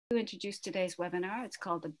To introduce today's webinar. It's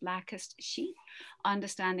called the Blackest Sheet,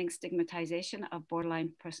 Understanding Stigmatization of Borderline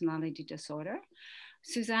Personality Disorder.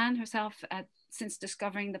 Suzanne herself, since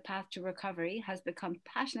discovering the path to recovery, has become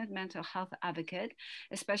passionate mental health advocate,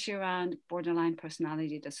 especially around borderline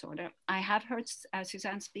personality disorder. I have heard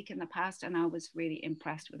Suzanne speak in the past, and I was really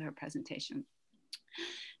impressed with her presentation.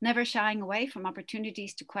 Never shying away from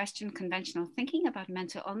opportunities to question conventional thinking about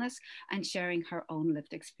mental illness and sharing her own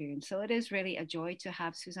lived experience. So it is really a joy to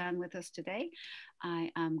have Suzanne with us today.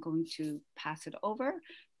 I am going to pass it over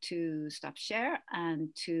to stop share and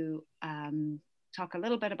to talk a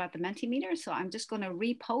little bit about the Mentimeter. So I'm just going to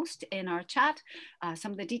repost in our chat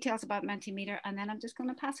some of the details about Mentimeter, and then I'm just going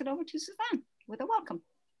to pass it over to Suzanne with a welcome.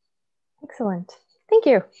 Excellent. Thank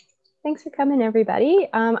you. Thanks for coming, everybody.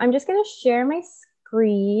 I'm just going to share my screen.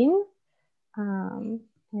 And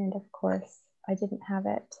of course, I didn't have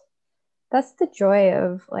it. That's the joy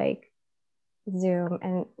of like Zoom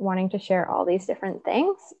and wanting to share all these different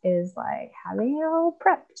things, is like having it all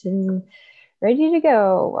prepped and ready to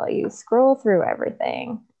go while you scroll through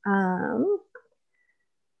everything.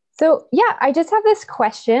 So yeah, I just have this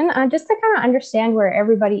question just to kind of understand where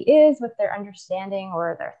everybody is with their understanding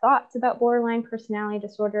or their thoughts about borderline personality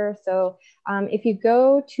disorder. So if you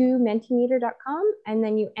go to mentimeter.com and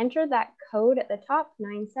then you enter that code at the top,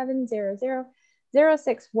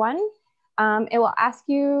 9700061, it will ask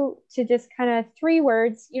you to just kind of 3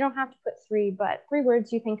 words. You don't have to put 3, but 3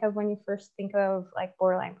 words you think of when you first think of like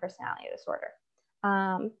borderline personality disorder.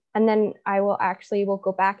 And then we'll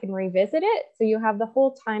go back and revisit it. So you have the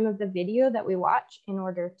whole time of the video that we watch in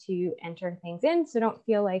order to enter things in. So don't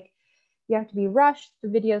feel like you have to be rushed. The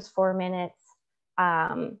video's 4 minutes.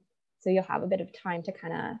 So you'll have a bit of time to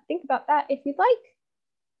kind of think about that if you'd like.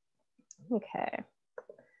 Okay.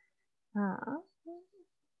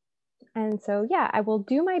 And so, yeah, I will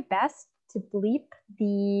do my best to bleep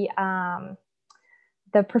the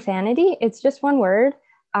profanity. It's just 1 word.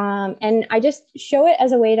 And I just show it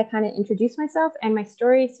as a way to kind of introduce myself and my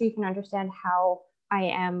story so you can understand how I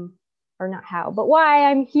am, or not how, but why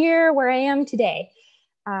I'm here where I am today.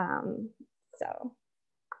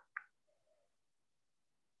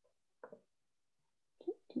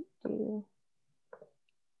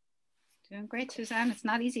 Doing great, Suzanne. It's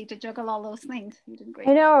not easy to juggle all those things. You did great.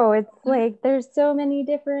 I know, it's like there's so many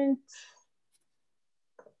different.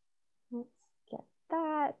 Let's get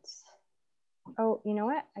that. Oh, you know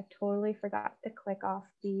what? I totally forgot to click off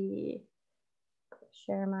the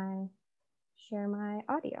share my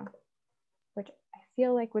audio, which I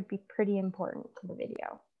feel like would be pretty important to the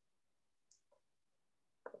video.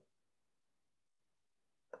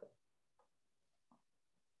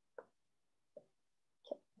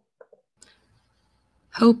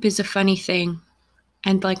 Hope is a funny thing,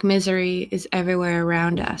 and like misery is everywhere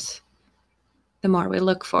around us. The more we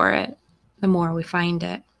look for it, the more we find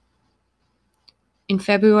it. In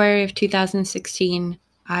February of 2016,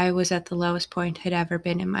 I was at the lowest point I'd ever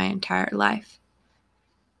been in my entire life.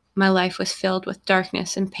 My life was filled with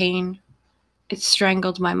darkness and pain. It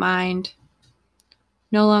strangled my mind,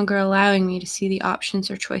 no longer allowing me to see the options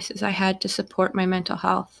or choices I had to support my mental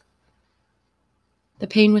health. The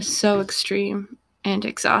pain was so extreme and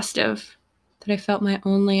exhaustive that I felt my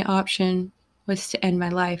only option was to end my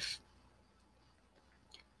life.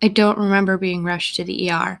 I don't remember being rushed to the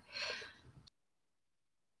ER.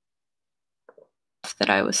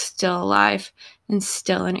 That I was still alive and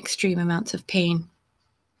still in extreme amounts of pain.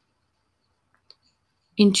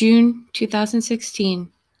 In June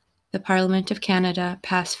 2016, the Parliament of Canada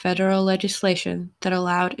passed federal legislation that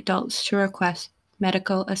allowed adults to request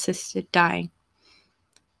medical assisted dying.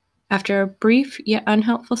 After a brief yet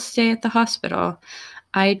unhelpful stay at the hospital,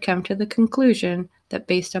 I had come to the conclusion that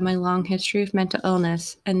based on my long history of mental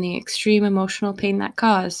illness and the extreme emotional pain that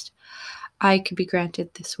caused, I could be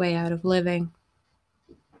granted this way out of living.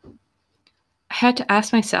 I had to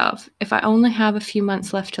ask myself, if I only have a few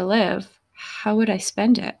months left to live, how would I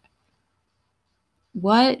spend it?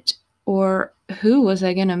 What or who was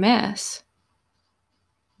I going to miss?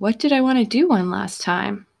 What did I want to do one last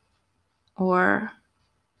time? Or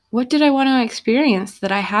what did I want to experience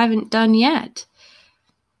that I haven't done yet?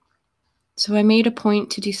 So I made a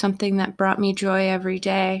point to do something that brought me joy every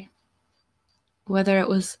day, whether it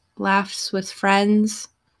was laughs with friends,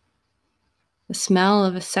 the smell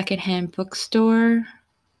of a secondhand bookstore,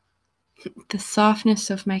 the softness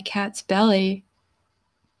of my cat's belly,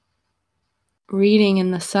 reading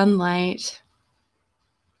in the sunlight,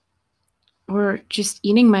 or just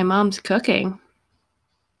eating my mom's cooking.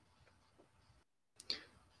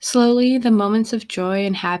 Slowly, the moments of joy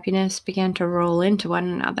and happiness began to roll into one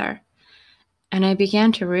another, and I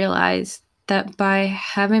began to realize that by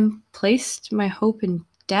having placed my hope in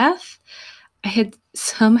death, I had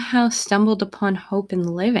somehow stumbled upon hope in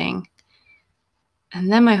living.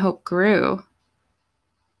 And then my hope grew.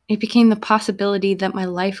 It became the possibility that my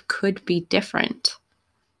life could be different,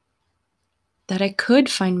 that I could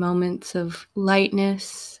find moments of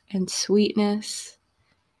lightness and sweetness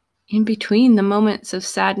in between the moments of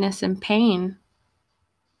sadness and pain.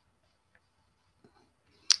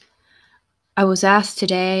 I was asked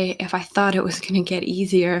today if I thought it was going to get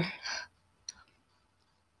easier.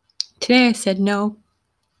 Today I said no.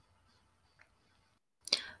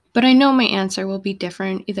 But I know my answer will be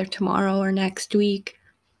different either tomorrow or next week.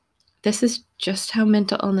 This is just how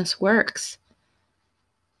mental illness works.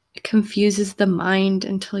 It confuses the mind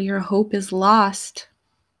until your hope is lost.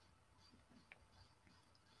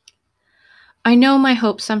 I know my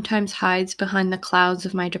hope sometimes hides behind the clouds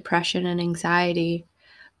of my depression and anxiety,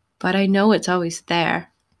 but I know it's always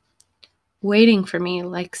there, waiting for me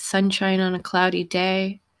like sunshine on a cloudy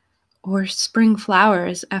day or spring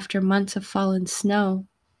flowers after months of fallen snow.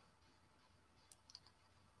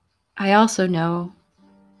 I also know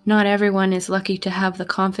not everyone is lucky to have the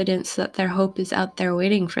confidence that their hope is out there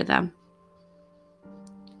waiting for them.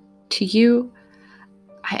 To you,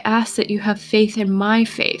 I ask that you have faith in my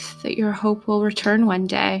faith that your hope will return one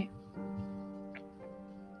day.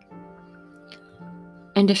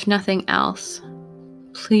 And if nothing else,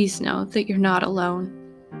 please know that you're not alone,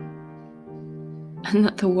 and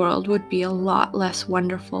that the world would be a lot less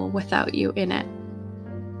wonderful without you in it.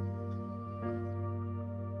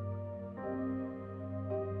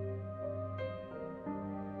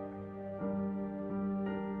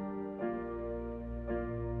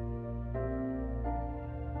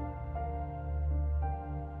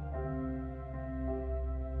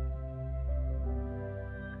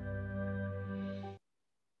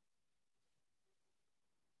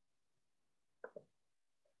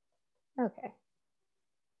 Okay.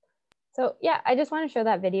 So yeah, I just want to show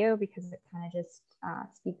that video because it kind of just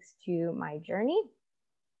speaks to my journey.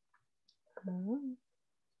 And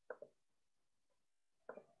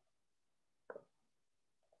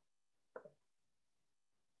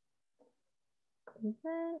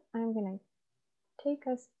then I'm going to take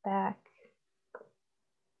us back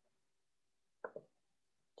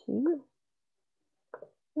to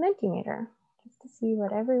Mentimeter just to see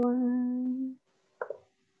what everyone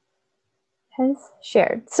has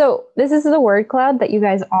shared. So this is the word cloud that you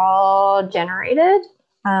guys all generated,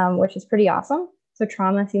 which is pretty awesome. So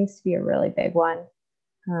trauma seems to be a really big one.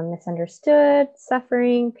 Misunderstood,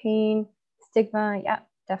 suffering, pain, stigma. Yeah,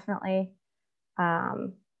 definitely.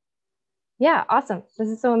 Yeah, awesome. This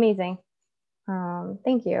is so amazing.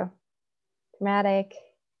 Thank you. Dramatic.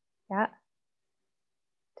 Yeah.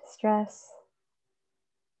 Distress.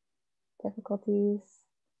 Difficulties.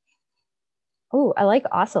 Oh, I like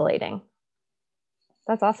oscillating.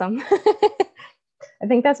 That's awesome. I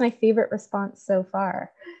think that's my favorite response so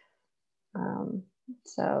far.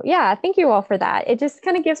 So yeah, thank you all for that. It just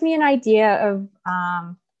kind of gives me an idea of,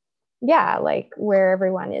 yeah, like where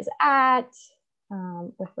everyone is at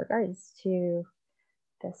with regards to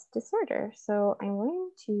this disorder. So I'm going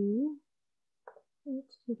to do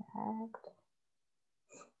that.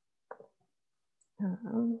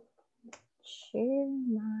 Share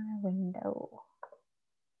my window.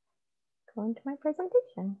 Go into my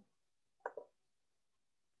presentation.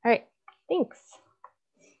 All right, thanks.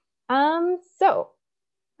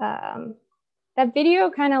 That video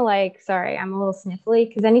kind of like, sorry, I'm a little sniffly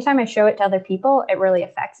because anytime I show it to other people, it really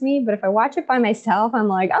affects me. But if I watch it by myself, I'm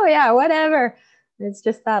like, oh yeah, whatever. It's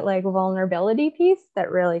just that like vulnerability piece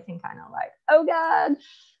that really can kind of like, oh God.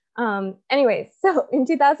 Anyways, so in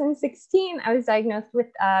 2016, I was diagnosed with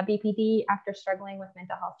BPD after struggling with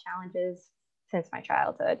mental health challenges since my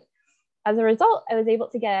childhood. As a result, I was able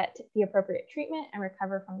to get the appropriate treatment and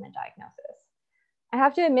recover from the diagnosis. I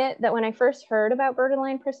have to admit that when I first heard about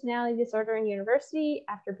borderline personality disorder in university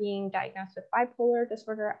after being diagnosed with bipolar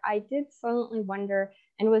disorder, I did silently wonder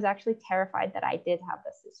and was actually terrified that I did have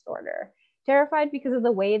this disorder. Terrified because of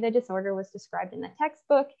the way the disorder was described in the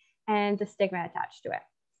textbook and the stigma attached to it.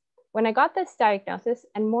 When I got this diagnosis,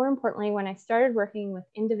 and more importantly, when I started working with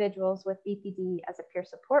individuals with BPD as a peer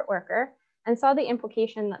support worker and saw the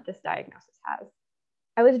implication that this diagnosis has,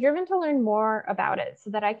 I was driven to learn more about it so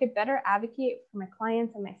that I could better advocate for my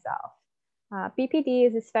clients and myself. BPD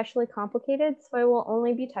is especially complicated, so I will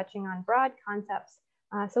only be touching on broad concepts.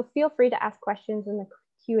 So feel free to ask questions in the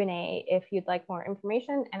Q&A if you'd like more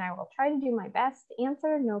information, and I will try to do my best to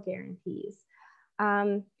answer, no guarantees.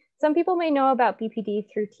 Some people may know about BPD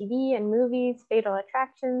through TV and movies, Fatal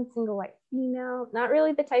Attraction, Single White Female, not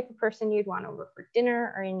really the type of person you'd want over for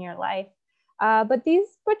dinner or in your life. But these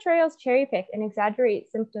portrayals cherry pick and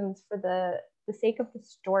exaggerate symptoms for the sake of the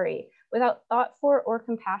story without thought for or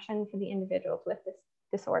compassion for the individuals with this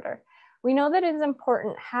disorder. We know that it is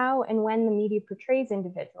important how and when the media portrays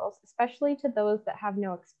individuals, especially to those that have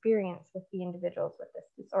no experience with the individuals with this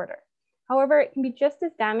disorder. However, it can be just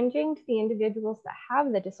as damaging to the individuals that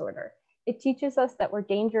have the disorder. It teaches us that we're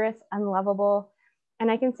dangerous, unlovable, and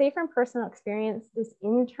I can say from personal experience, this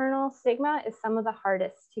internal stigma is some of the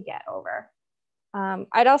hardest to get over.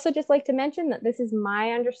 I'd also just like to mention that this is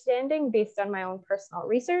my understanding based on my own personal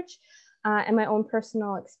research and my own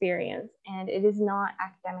personal experience, and it is not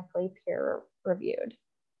academically peer reviewed.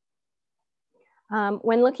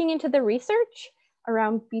 When looking into the research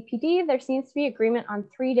around BPD, there seems to be agreement on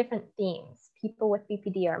 3 different themes. People with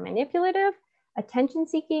BPD are manipulative,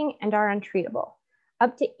 attention-seeking, and are untreatable.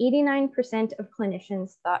 Up to 89% of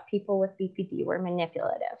clinicians thought people with BPD were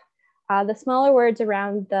manipulative. The smaller words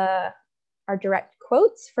around are direct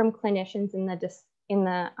quotes from clinicians in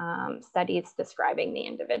the studies describing the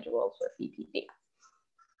individuals with BPD.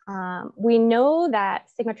 We know that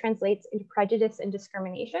stigma translates into prejudice and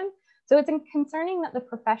discrimination, so it's concerning that the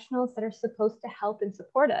professionals that are supposed to help and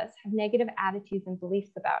support us have negative attitudes and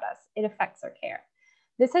beliefs about us. It affects our care.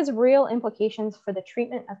 This has real implications for the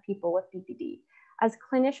treatment of people with BPD, as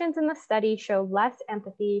clinicians in the study show less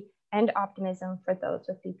empathy and optimism for those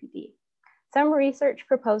with BPD. Some research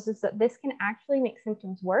proposes that this can actually make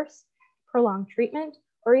symptoms worse, prolong treatment,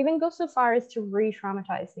 or even go so far as to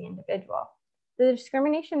re-traumatize the individual. The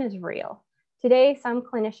discrimination is real. Today, some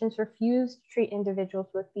clinicians refuse to treat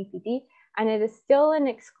individuals with BPD, and it is still an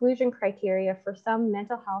exclusion criteria for some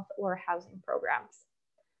mental health or housing programs.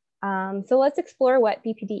 So let's explore what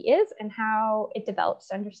BPD is and how it develops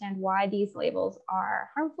to understand why these labels are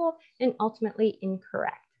harmful and ultimately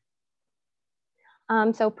incorrect.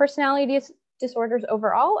 So personality disorders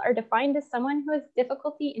overall are defined as someone who has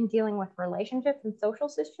difficulty in dealing with relationships and social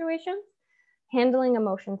situations, handling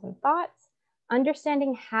emotions and thoughts,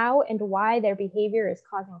 understanding how and why their behavior is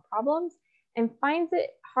causing problems, and finds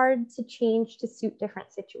it hard to change to suit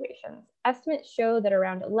different situations. Estimates show that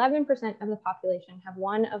around 11% of the population have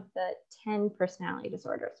one of the 10 personality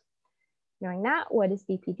disorders. Knowing that, what is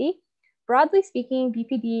BPD? Broadly speaking,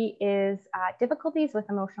 BPD is difficulties with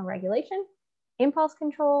emotional regulation, impulse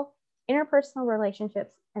control, interpersonal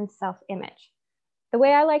relationships, and self-image. The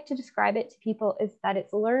way I like to describe it to people is that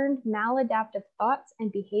it's learned maladaptive thoughts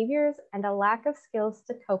and behaviors and a lack of skills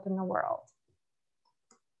to cope in the world.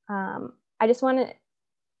 I just want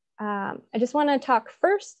to talk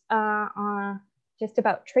first just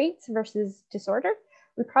about traits versus disorder.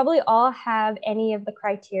 We probably all have any of the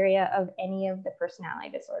criteria of any of the personality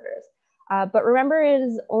disorders. But remember, it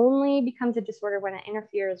only becomes a disorder when it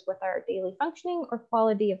interferes with our daily functioning or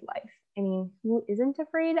quality of life. I mean, who isn't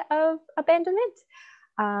afraid of abandonment?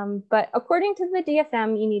 But according to the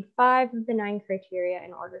DSM, you need 5 of the 9 criteria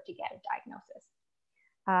in order to get a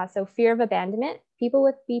diagnosis. So fear of abandonment. People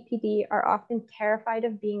with BPD are often terrified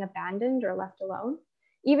of being abandoned or left alone.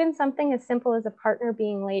 Even something as simple as a partner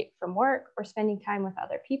being late from work or spending time with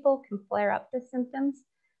other people can flare up the symptoms.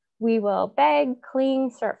 We will beg,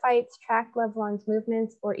 cling, start fights, track loved ones'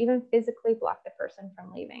 movements, or even physically block the person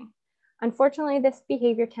from leaving. Unfortunately, this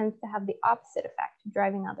behavior tends to have the opposite effect,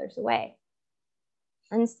 driving others away.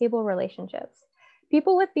 Unstable relationships.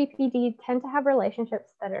 People with BPD tend to have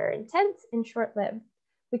relationships that are intense and short-lived.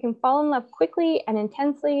 We can fall in love quickly and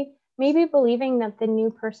intensely, maybe believing that the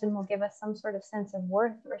new person will give us some sort of sense of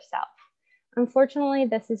worth or self. Unfortunately,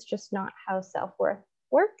 this is just not how self-worth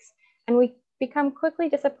works, and we become quickly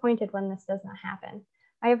disappointed when this does not happen.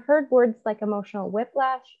 I have heard words like emotional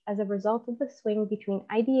whiplash as a result of the swing between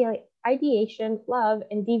ideation, love,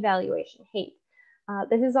 and devaluation, hate.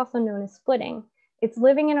 This is also known as splitting. It's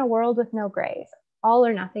living in a world with no grays, all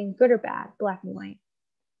or nothing, good or bad, black and white.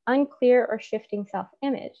 Unclear or shifting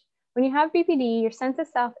self-image. When you have BPD, your sense of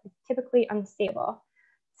self is typically unstable.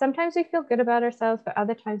 Sometimes we feel good about ourselves, but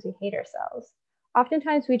other times we hate ourselves.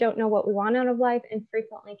 Oftentimes we don't know what we want out of life and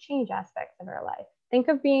frequently change aspects of our life. Think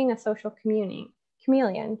of being a social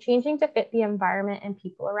chameleon, changing to fit the environment and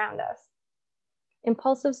people around us.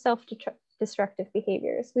 Impulsive self-destructive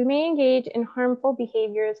behaviors. We may engage in harmful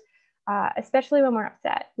behaviors, especially when we're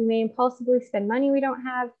upset. We may impulsively spend money we don't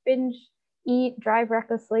have, binge, eat, drive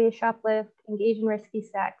recklessly, shoplift, engage in risky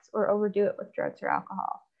sex, or overdo it with drugs or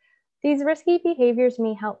alcohol. These risky behaviors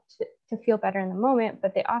may help to feel better in the moment,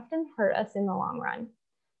 but they often hurt us in the long run.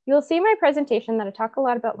 You'll see in my presentation that I talk a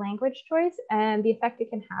lot about language choice and the effect it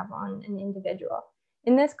can have on an individual.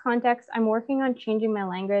 In this context, I'm working on changing my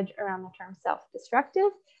language around the term self-destructive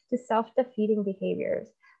to self-defeating behaviors.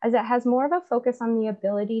 as it has more of a focus on the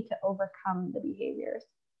ability to overcome the behaviors.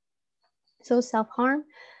 So self-harm,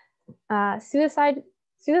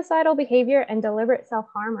 suicidal behavior and deliberate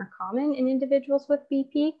self-harm are common in individuals with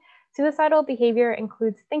BP. Suicidal behavior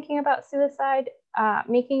includes thinking about suicide,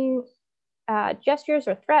 making gestures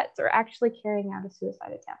or threats, or actually carrying out a suicide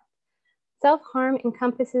attempt. Self-harm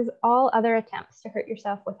encompasses all other attempts to hurt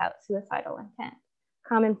yourself without suicidal intent.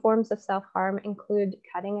 Common forms of self-harm include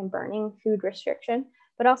cutting and burning, food restriction,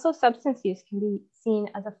 but also substance use can be seen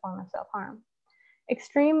as a form of self-harm.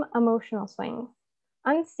 Extreme emotional swings.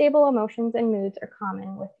 Unstable emotions and moods are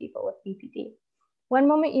common with people with BPD. One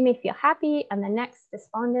moment you may feel happy and the next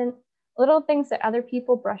despondent. Little things that other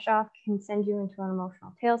people brush off can send you into an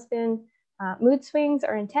emotional tailspin. Mood swings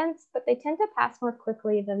are intense, but they tend to pass more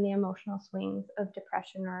quickly than the emotional swings of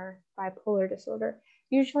depression or bipolar disorder,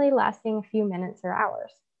 usually lasting a few minutes or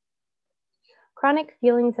hours. Chronic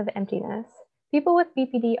feelings of emptiness. People with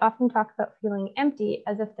BPD often talk about feeling empty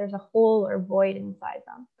as if there's a hole or void inside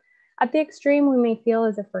them. At the extreme, we may feel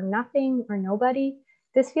as if we're nothing or nobody.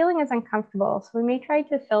 This feeling is uncomfortable, so we may try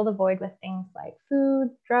to fill the void with things like food,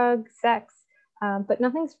 drugs, sex, but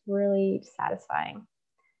nothing's really satisfying.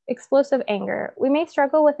 Explosive anger. We may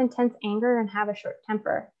struggle with intense anger and have a short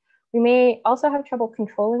temper. We may also have trouble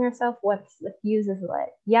controlling ourselves once the fuse is lit,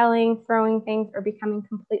 yelling, throwing things, or becoming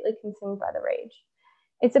completely consumed by the rage.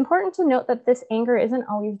 It's important to note that this anger isn't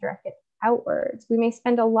always directed outwards. We may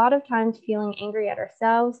spend a lot of time feeling angry at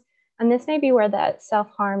ourselves, and this may be where that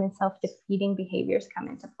self-harm and self-defeating behaviors come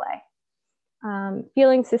into play.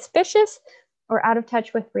 Feeling suspicious or out of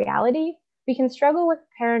touch with reality. We can struggle with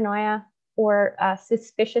paranoia or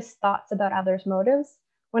suspicious thoughts about others' motives.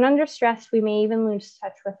 When under stress, we may even lose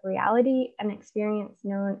touch with reality, an experience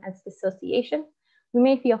known as dissociation. We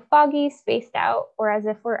may feel foggy, spaced out, or as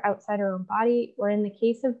if we're outside our own body, or in the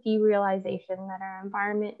case of derealization, that our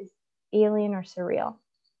environment is alien or surreal.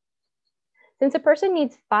 Since a person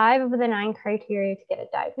needs 5 of the 9 criteria to get a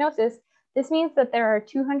diagnosis, this means that there are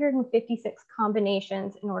 256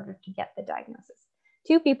 combinations in order to get the diagnosis.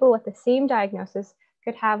 2 people with the same diagnosis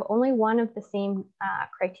could have only one of the same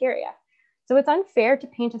criteria. So it's unfair to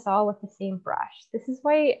paint us all with the same brush. This is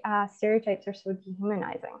why stereotypes are so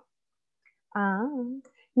dehumanizing.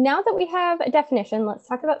 Now that we have a definition, let's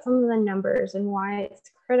talk about some of the numbers and why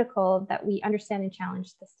it's critical that we understand and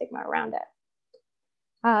challenge the stigma around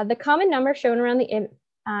it. The common number shown around the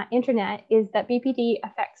internet is that BPD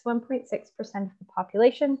affects 1.6% of the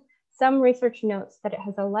population. Some research notes that it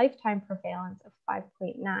has a lifetime prevalence of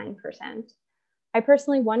 5.9%. I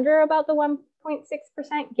personally wonder about the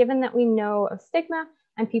 1.6%, given that we know of stigma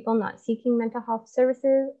and people not seeking mental health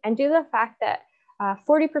services, and due to the fact that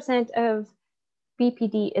 40% of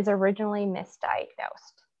BPD is originally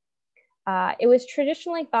misdiagnosed. It was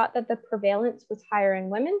traditionally thought that the prevalence was higher in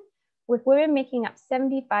women, with women making up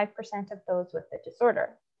 75% of those with the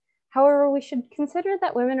disorder. However, we should consider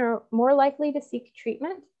that women are more likely to seek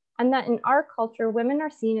treatment, and that in our culture, women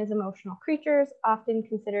are seen as emotional creatures, often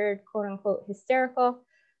considered quote unquote hysterical.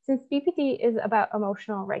 Since BPD is about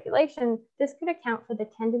emotional regulation, this could account for the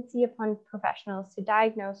tendency upon professionals to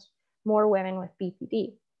diagnose more women with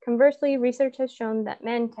BPD. Conversely, research has shown that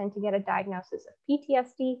men tend to get a diagnosis of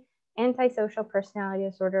PTSD, antisocial personality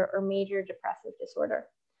disorder, or major depressive disorder.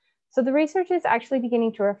 So the research is actually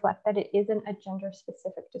beginning to reflect that it isn't a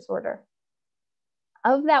gender-specific disorder.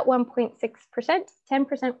 Of that 1.6%,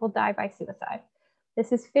 10% will die by suicide.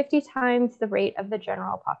 This is 50 times the rate of the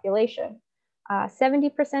general population.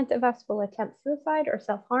 70% of us will attempt suicide or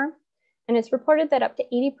self-harm, and it's reported that up to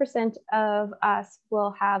 80% of us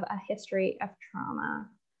will have a history of trauma.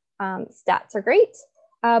 Stats are great,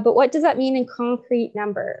 but what does that mean in concrete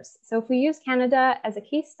numbers? So if we use Canada as a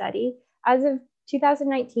case study, as of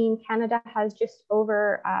 2019, Canada has just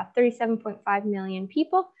over 37.5 million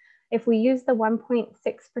people. If we use the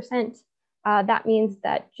 1.6%, that means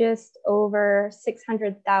that just over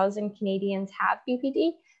 600,000 Canadians have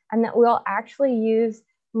BPD, and that we'll actually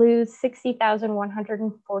lose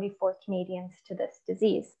 60,144 Canadians to this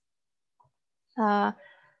disease.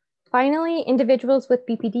 Finally, individuals with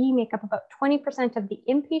BPD make up about 20% of the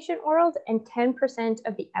inpatient world and 10%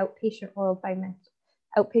 of the outpatient world by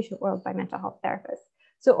mental health therapists.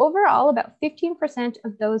 So overall, about 15%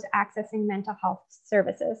 of those accessing mental health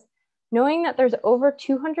services. Knowing that there's over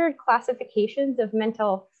 200 classifications of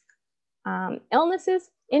mental illnesses,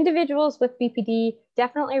 individuals with BPD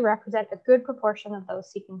definitely represent a good proportion of those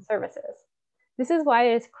seeking services. This is why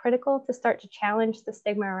it is critical to start to challenge the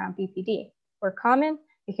stigma around BPD. We're common,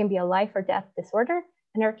 it can be a life or death disorder,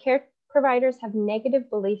 and our care providers have negative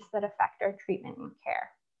beliefs that affect our treatment and care.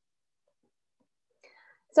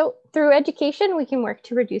 So through education, we can work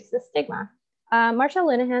to reduce the stigma. Marsha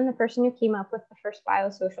Linehan, the person who came up with the first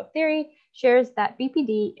biosocial theory, shares that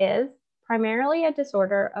BPD is primarily a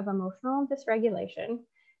disorder of emotional dysregulation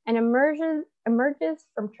and emerges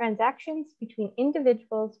from transactions between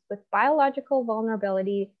individuals with biological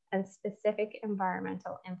vulnerability and specific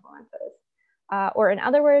environmental influences. Or in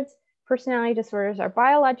other words, personality disorders are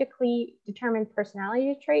biologically determined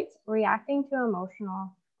personality traits reacting to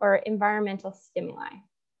emotional or environmental stimuli.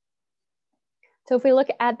 So if we look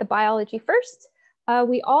at the biology first,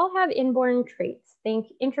 we all have inborn traits. Think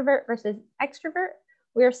introvert versus extrovert.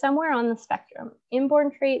 We are somewhere on the spectrum.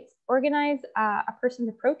 Inborn traits organize a person's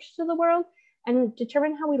approach to the world and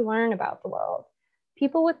determine how we learn about the world.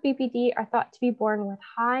 People with BPD are thought to be born with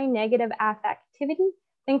high negative affectivity.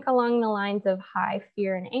 Think along the lines of high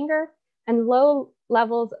fear and anger, and low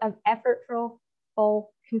levels of effortful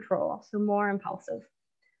control, so more impulsive.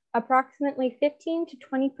 Approximately 15 to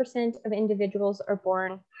 20% of individuals are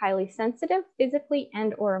born highly sensitive, physically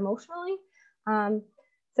and or emotionally.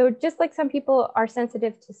 So just like some people are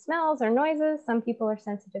sensitive to smells or noises, some people are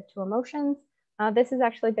sensitive to emotions. This has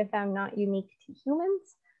actually been found not unique to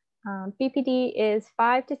humans. BPD is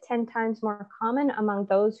 5 to 10 times more common among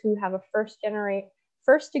those who have a first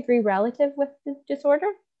degree relative with the disorder.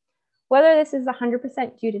 Whether this is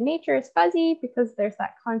 100% due to nature is fuzzy because there's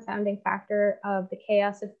that confounding factor of the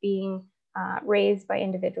chaos of being raised by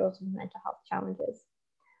individuals with mental health challenges.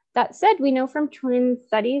 That said, we know from twin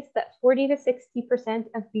studies that 40 to 60%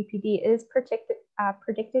 of BPD is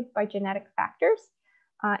predicted by genetic factors.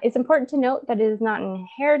 It's important to note that it is not an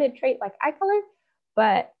inherited trait like eye color,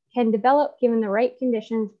 but can develop given the right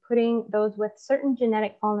conditions, putting those with certain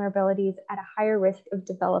genetic vulnerabilities at a higher risk of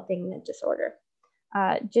developing the disorder.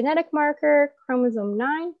 Genetic marker, chromosome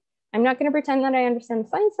 9. I'm not going to pretend that I understand the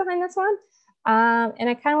science behind this one, and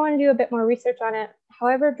I kind of want to do a bit more research on it.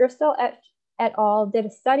 However, Driscoll et al. Did a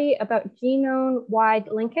study about genome-wide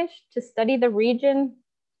linkage to study the region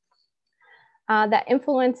that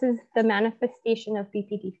influences the manifestation of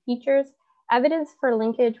BPD features. Evidence for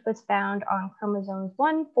linkage was found on chromosomes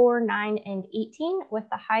 1, 4, 9, and 18, with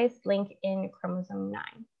the highest link in chromosome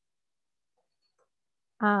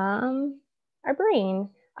 9. Our brain.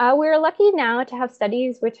 We're lucky now to have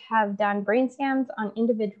studies which have done brain scans on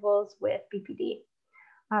individuals with BPD.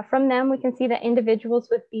 From them, we can see that individuals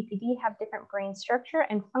with BPD have different brain structure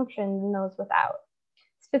and function than those without,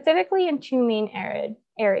 specifically in two main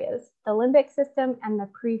areas, the limbic system and the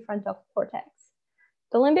prefrontal cortex.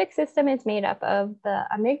 The limbic system is made up of the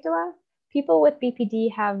amygdala. People with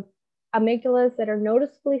BPD have amygdalas that are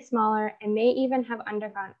noticeably smaller and may even have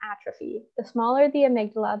undergone atrophy. The smaller the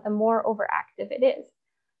amygdala, the more overactive it is.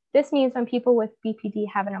 This means when people with BPD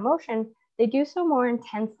have an emotion, they do so more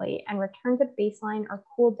intensely and return to baseline or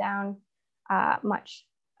cool down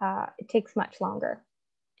it takes much longer.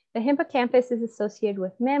 The hippocampus is associated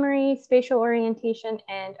with memory, spatial orientation,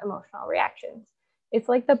 and emotional reactions. It's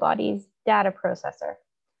like the body's data processor.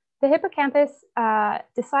 The hippocampus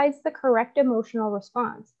decides the correct emotional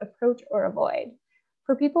response, approach or avoid.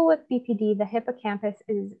 For people with BPD, the hippocampus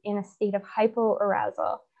is in a state of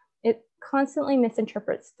hypoarousal. It constantly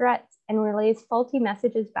misinterprets threats and relays faulty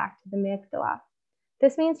messages back to the amygdala.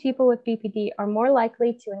 This means people with BPD are more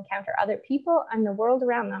likely to encounter other people and the world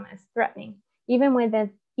around them as threatening, even when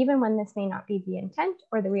this may not be the intent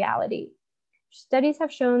or the reality. Studies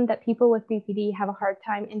have shown that people with BPD have a hard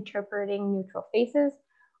time interpreting neutral faces,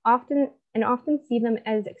 often see them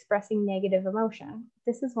as expressing negative emotion.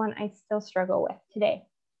 This is one I still struggle with today.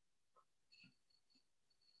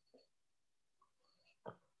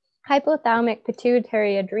 Hypothalamic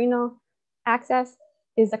pituitary adrenal axis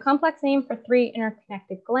is a complex name for 3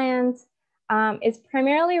 interconnected glands. It's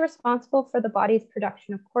primarily responsible for the body's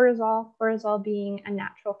production of cortisol being a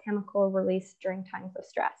natural chemical released during times of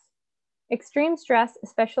stress. Extreme stress,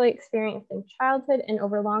 especially experienced in childhood and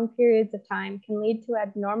over long periods of time, can lead to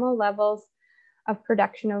abnormal levels of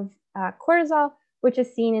production of cortisol, which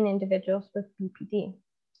is seen in individuals with BPD.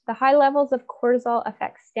 The high levels of cortisol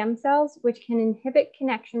affect stem cells, which can inhibit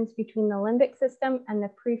connections between the limbic system and the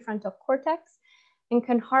prefrontal cortex, and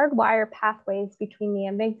can hardwire pathways between the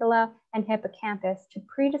amygdala and hippocampus to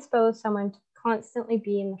predispose someone to constantly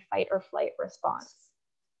be in the fight or flight response.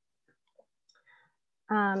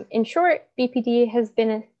 In short, BPD has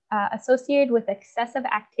been associated with excessive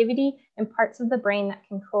activity in parts of the brain that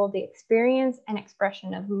control the experience and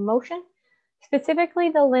expression of emotion, specifically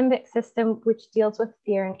the limbic system, which deals with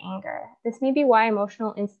fear and anger. This may be why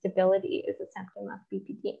emotional instability is a symptom of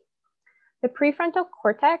BPD. The prefrontal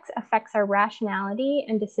cortex affects our rationality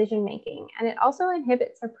and decision-making, and it also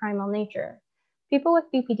inhibits our primal nature. People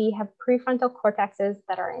with BPD have prefrontal cortexes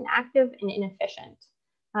that are inactive and inefficient.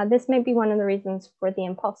 This may be one of the reasons for the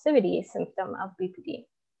impulsivity symptom of BPD.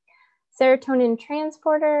 Serotonin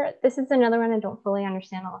transporter, this is another one I don't fully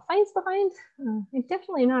understand all the science behind. I'm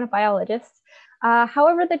definitely not a biologist.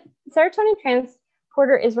 However, the serotonin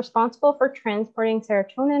transporter is responsible for transporting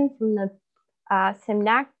serotonin from the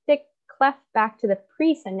synaptic cleft back to the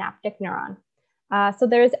presynaptic neuron. So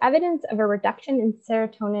there is evidence of a reduction in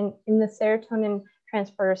serotonin in the serotonin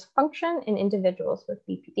transporter's function in individuals with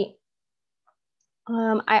BPD.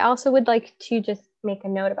 I also would like to just make a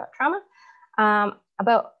note about trauma.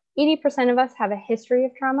 About 80% of us have a history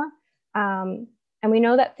of trauma, and we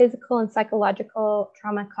know that physical and psychological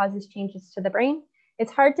trauma causes changes to the brain.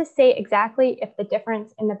 It's hard to say exactly if the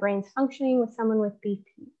difference in the brain's functioning with someone with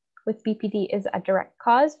BPD is a direct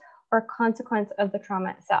cause or a consequence of the trauma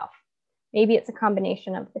itself. Maybe it's a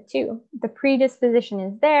combination of the two. The predisposition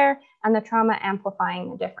is there and the trauma amplifying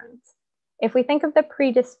the difference. If we think of the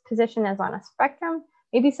predisposition as on a spectrum,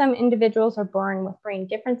 maybe some individuals are born with brain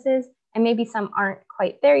differences and maybe some aren't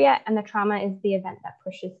quite there yet, and the trauma is the event that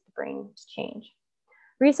pushes the brain to change.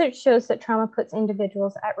 Research shows that trauma puts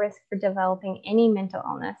individuals at risk for developing any mental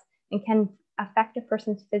illness and can affect a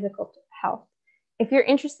person's physical health. If you're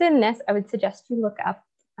interested in this, I would suggest you look up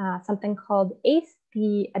something called ACE,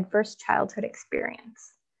 the Adverse Childhood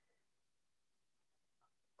Experience.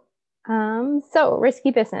 So,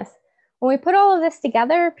 risky business. When we put all of this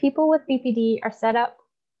together, people with BPD are set up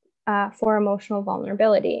for emotional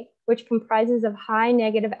vulnerability, which comprises of high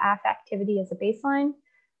negative affectivity as a baseline,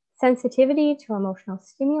 sensitivity to emotional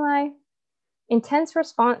stimuli, intense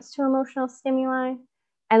response to emotional stimuli,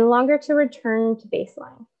 and longer to return to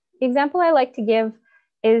baseline. The example I like to give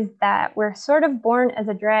is that we're sort of born as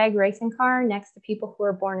a drag racing car next to people who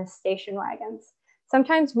are born as station wagons.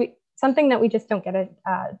 Sometimes something that we just don't get a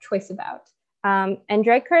choice about. And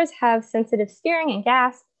drag cars have sensitive steering and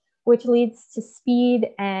gas, which leads to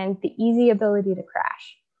speed and the easy ability to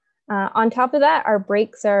crash. On top of that, our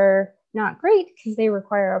brakes are not great because they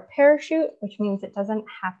require a parachute, which means it doesn't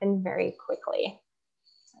happen very quickly.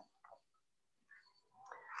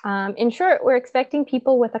 In short, we're expecting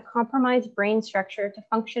people with a compromised brain structure to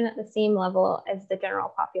function at the same level as the general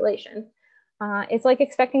population. It's like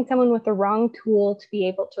expecting someone with the wrong tool to be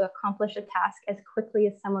able to accomplish a task as quickly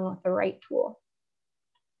as someone with the right tool.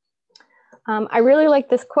 I really like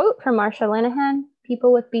this quote from Marsha Linehan.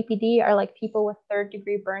 People with BPD are like people with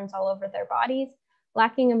third-degree burns all over their bodies.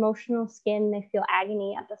 Lacking emotional skin, they feel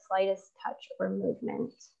agony at the slightest touch or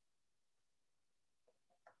movement.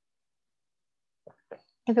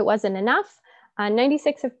 If it wasn't enough,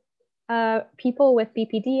 96%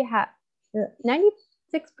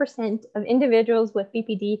 of individuals with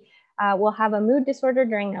BPD will have a mood disorder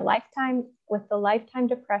during their lifetime, with the lifetime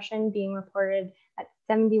depression being reported at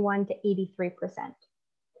 71 to 83%.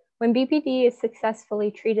 When BPD is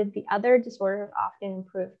successfully treated, the other disorders often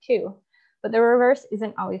improve too, but the reverse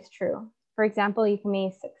isn't always true. For example, you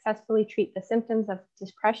may successfully treat the symptoms of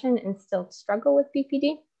depression and still struggle with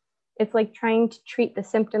BPD. It's like trying to treat the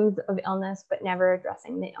symptoms of illness, but never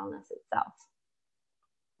addressing the illness itself.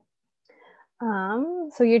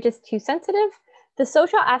 So you're just too sensitive. The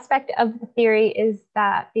social aspect of the theory is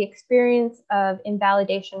that the experience of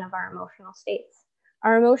invalidation of our emotional states.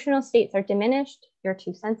 Our emotional states are diminished, you're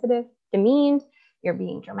too sensitive, demeaned, you're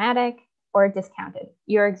being dramatic, or discounted,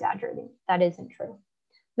 you're exaggerating. That isn't true.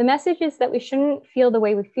 The message is that we shouldn't feel the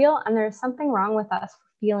way we feel, and there is something wrong with us for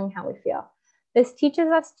feeling how we feel. This teaches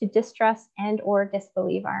us to distrust and/or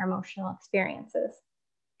disbelieve our emotional experiences.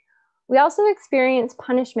 We also experience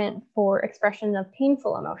punishment for expression of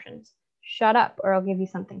painful emotions. Shut up, or I'll give you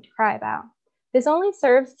something to cry about. This only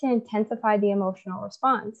serves to intensify the emotional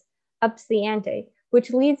response, ups the ante,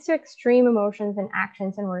 which leads to extreme emotions and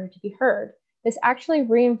actions in order to be heard. This actually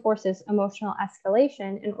reinforces emotional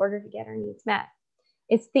escalation in order to get our needs met.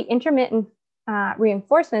 It's the intermittent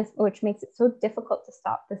reinforcements which makes it so difficult to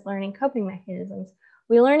stop this learning coping mechanisms.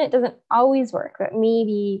 We learn it doesn't always work, but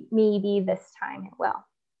maybe this time it will.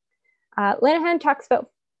 Linehan talks about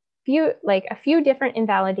a few different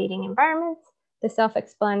invalidating environments: the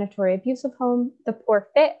self-explanatory abusive home, the poor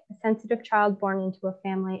fit, a sensitive child born into a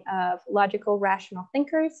family of logical, rational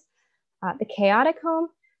thinkers, the chaotic home,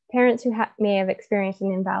 parents who may have experienced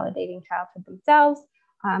an invalidating childhood themselves,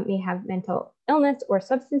 may have mental illness or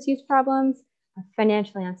substance use problems,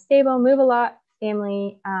 financially unstable, move a lot,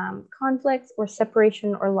 family conflicts, or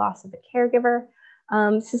separation or loss of a caregiver.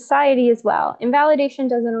 Society as well. Invalidation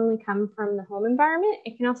doesn't only come from the home environment,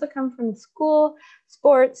 it can also come from the school,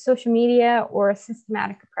 sports, social media, or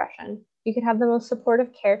systematic oppression. You could have the most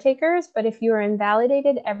supportive caretakers, but if you are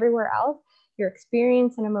invalidated everywhere else, your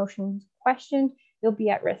experience and emotions questioned, you'll be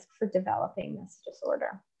at risk for developing this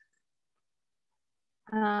disorder.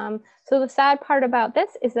 So the sad part about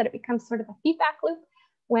this is that it becomes sort of a feedback loop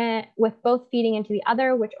with both feeding into the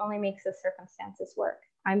other, which only makes the circumstances work.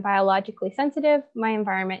 I'm biologically sensitive, my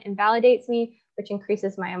environment invalidates me, which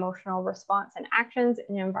increases my emotional response and actions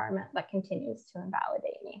in an environment that continues to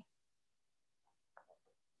invalidate me.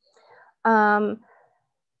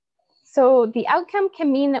 So the outcome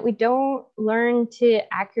can mean that we don't learn to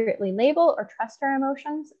accurately label or trust our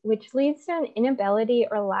emotions, which leads to an inability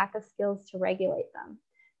or lack of skills to regulate them.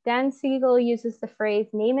 Dan Siegel uses the phrase,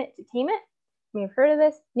 name it to tame it. You've heard of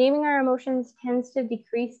this. Naming our emotions tends to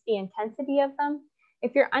decrease the intensity of them.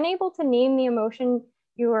 If you're unable to name the emotion,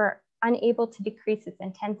 you are unable to decrease its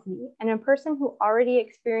intensity. And a person who already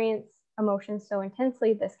experienced emotions so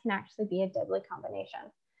intensely, this can actually be a deadly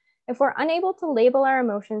combination. If we're unable to label our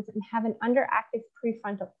emotions and have an underactive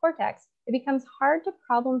prefrontal cortex, it becomes hard to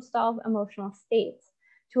problem solve emotional states,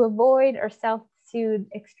 to avoid or self-soothe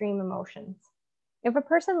extreme emotions. If a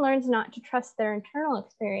person learns not to trust their internal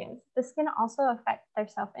experience, this can also affect their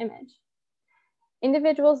self-image.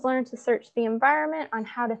 Individuals learn to search the environment on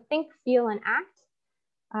how to think, feel, and act.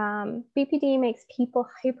 BPD makes people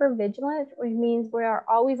hypervigilant, which means we are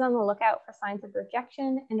always on the lookout for signs of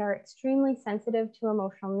rejection and are extremely sensitive to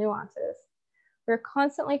emotional nuances. We're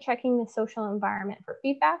constantly checking the social environment for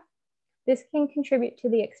feedback. This can contribute to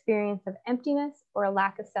the experience of emptiness or a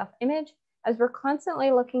lack of self-image, as we're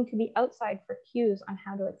constantly looking to the outside for cues on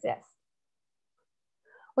how to exist.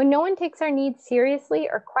 When no one takes our needs seriously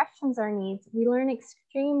or questions our needs, we learn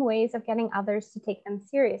extreme ways of getting others to take them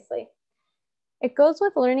seriously. It goes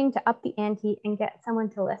with learning to up the ante and get someone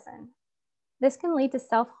to listen. This can lead to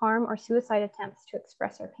self-harm or suicide attempts to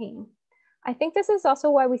express our pain. I think this is also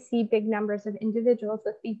why we see big numbers of individuals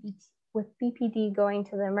with BPD going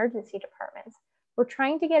to the emergency departments. We're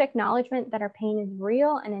trying to get acknowledgement that our pain is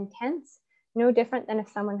real and intense, no different than if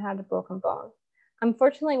someone had a broken bone.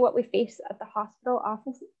 Unfortunately, what we face at the hospital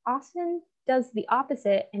often does the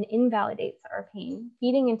opposite and invalidates our pain,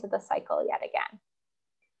 feeding into the cycle yet again.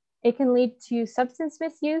 It can lead to substance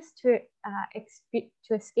misuse to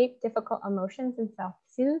escape difficult emotions and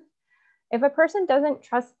self-soothe. If a person doesn't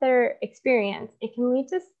trust their experience, it can lead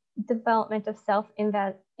to development of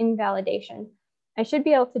self-invalidation. I should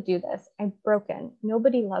be able to do this. I'm broken.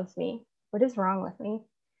 Nobody loves me. What is wrong with me?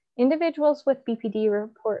 Individuals with BPD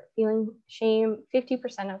report feeling shame 50%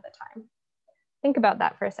 of the time. Think about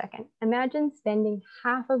that for a second. Imagine spending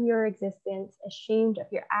half of your existence ashamed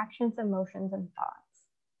of your actions, emotions, and thoughts.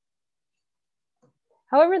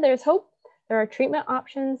 However, there's hope. There are treatment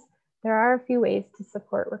options. There are a few ways to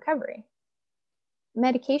support recovery.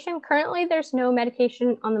 Medication. Currently, there's no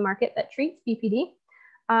medication on the market that treats BPD.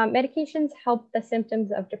 Medications help the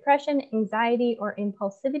symptoms of depression, anxiety, or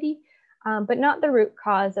impulsivity, but not the root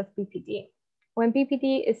cause of BPD. When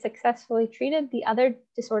BPD is successfully treated, the other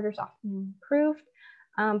disorders often improve,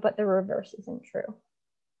 but the reverse isn't true.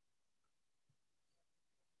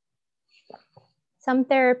 Some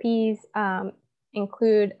therapies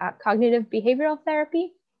include cognitive behavioral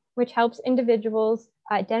therapy, which helps individuals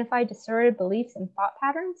identify distorted beliefs and thought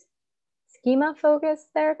patterns. Schema-focused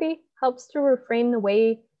therapy helps to reframe the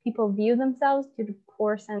way people view themselves due to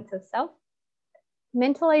poor sense of self.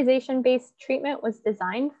 Mentalization-based treatment was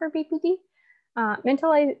designed for BPD.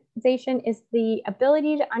 Mentalization is the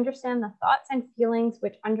ability to understand the thoughts and feelings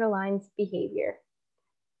which underlines behavior.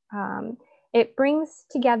 It brings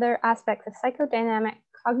together aspects of psychodynamic,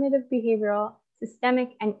 cognitive behavioral,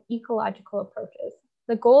 systemic, and ecological approaches.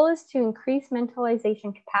 The goal is to increase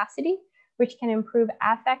mentalization capacity, which can improve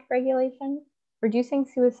affect regulation, reducing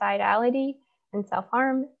suicidality and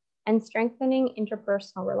self-harm, and strengthening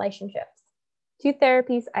interpersonal relationships. Two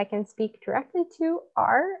therapies I can speak directly to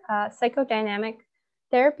are psychodynamic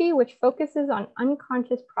therapy, which focuses on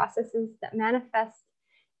unconscious processes that manifest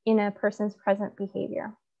in a person's present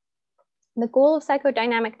behavior. The goal of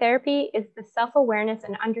psychodynamic therapy is the self-awareness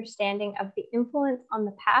and understanding of the influence on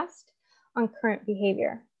the past on current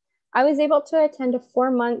behavior. I was able to attend a 4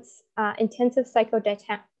 months intensive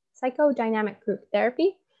psychodynamic group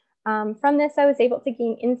therapy. From this, I was able to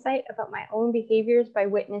gain insight about my own behaviors by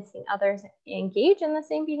witnessing others engage in the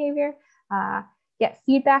same behavior, get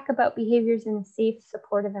feedback about behaviors in a safe,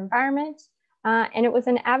 supportive environment, and it was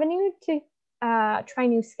an avenue to try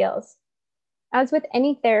new skills. As with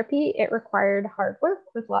any therapy, it required hard work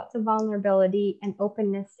with lots of vulnerability and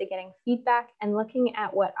openness to getting feedback and looking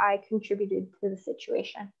at what I contributed to the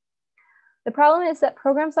situation. The problem is that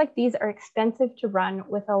programs like these are expensive to run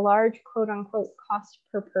with a large quote unquote cost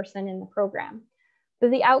per person in the program.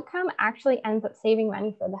 but the outcome actually ends up saving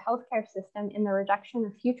money for the healthcare system in the reduction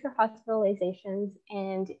of future hospitalizations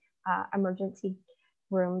and emergency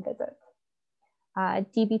room visits.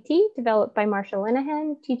 DBT, developed by Marsha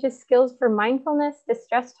Linehan, teaches skills for mindfulness,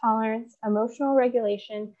 distress tolerance, emotional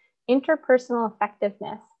regulation, interpersonal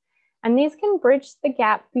effectiveness, and these can bridge the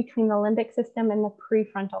gap between the limbic system and the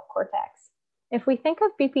prefrontal cortex. If we think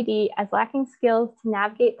of BPD as lacking skills to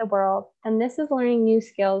navigate the world, then this is learning new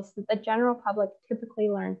skills that the general public typically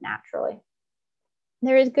learns naturally.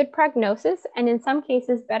 There is good prognosis, and in some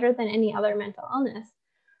cases better than any other mental illness.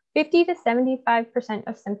 50 to 75%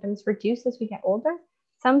 of symptoms reduce as we get older.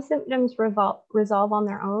 Some symptoms resolve on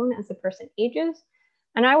their own as the person ages,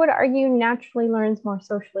 and I would argue naturally learns more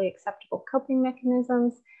socially acceptable coping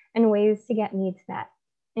mechanisms and ways to get needs met.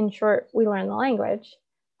 In short, we learn the language.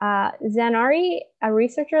 Zanari, a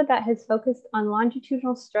researcher that has focused on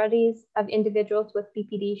longitudinal studies of individuals with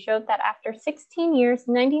BPD, showed that after 16 years,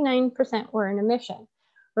 99% were in remission.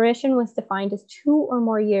 Remission was defined as 2 or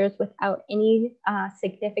more years without any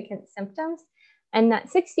significant symptoms, and that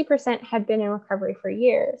 60% had been in recovery for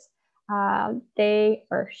years. They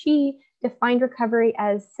or she defined recovery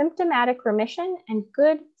as symptomatic remission and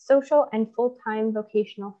good social and full-time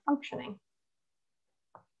vocational functioning.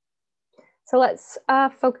 So let's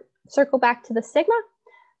circle back to the stigma.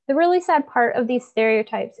 The really sad part of these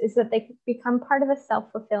stereotypes is that they become part of a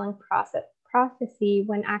self-fulfilling prophecy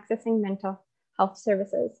when accessing mental health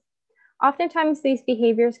services. Oftentimes, these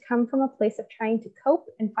behaviors come from a place of trying to cope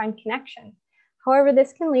and find connection. However,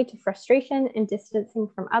 this can lead to frustration and distancing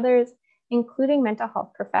from others, including mental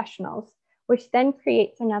health professionals, which then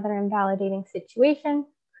creates another invalidating situation,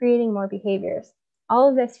 creating more behaviors. All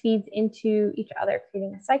of this feeds into each other,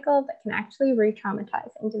 creating a cycle that can actually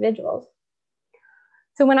re-traumatize individuals.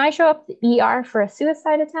 So when I show up at the ER for a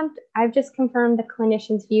suicide attempt, I've just confirmed the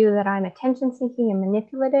clinician's view that I'm attention-seeking and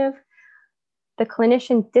manipulative. The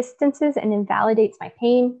clinician distances and invalidates my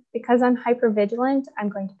pain. Because I'm hypervigilant, I'm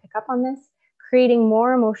going to pick up on this, creating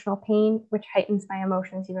more emotional pain, which heightens my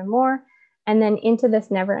emotions even more. And then into this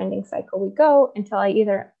never-ending cycle we go until I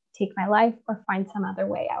either take my life or find some other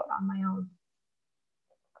way out on my own.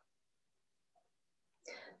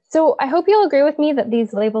 So I hope you'll agree with me that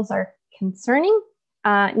these labels are concerning.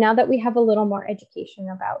 Now that we have a little more education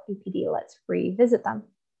about BPD, let's revisit them.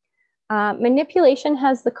 Manipulation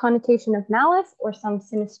has the connotation of malice or some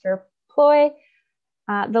sinister ploy.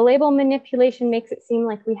 The label manipulation makes it seem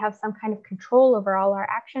like we have some kind of control over all our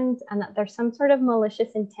actions and that there's some sort of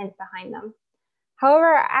malicious intent behind them. However,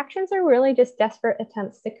 our actions are really just desperate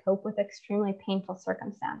attempts to cope with extremely painful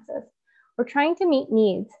circumstances. We're trying to meet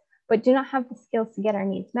needs, but do not have the skills to get our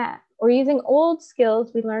needs met. We're using old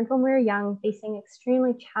skills we learned when we were young, facing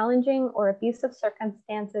extremely challenging or abusive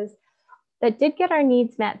circumstances that did get our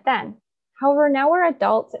needs met then. However, now we're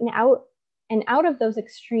adults and out of those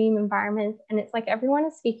extreme environments, and it's like everyone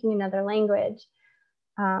is speaking another language.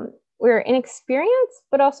 We're inexperienced,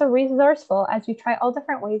 but also resourceful as we try all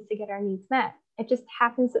different ways to get our needs met. It just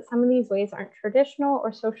happens that some of these ways aren't traditional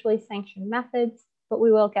or socially sanctioned methods, but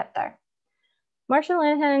we will get there. Marsha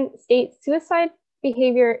Linehan states, suicide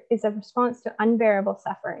behavior is a response to unbearable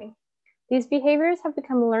suffering. These behaviors have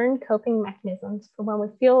become learned coping mechanisms for when we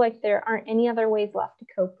feel like there aren't any other ways left to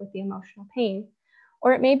cope with the emotional pain.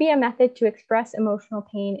 Or it may be a method to express emotional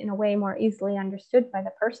pain in a way more easily understood by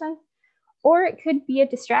the person, or it could be a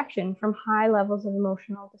distraction from high levels of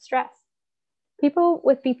emotional distress. People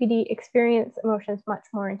with BPD experience emotions much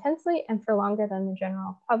more intensely and for longer than the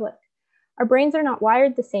general public. Our brains are not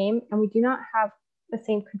wired the same, and we do not have the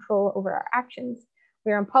same control over our actions.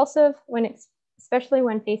 We are impulsive, especially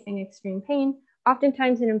when facing extreme pain.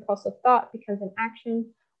 Oftentimes an impulsive thought becomes an action,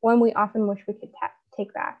 one we often wish we could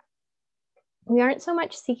take back. We aren't so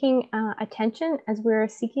much seeking attention as we're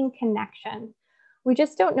seeking connection. We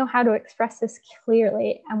just don't know how to express this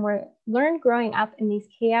clearly, and we're learned growing up in these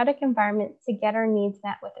chaotic environments to get our needs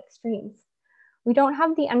met with extremes. We don't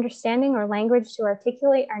have the understanding or language to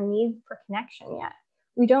articulate our need for connection yet.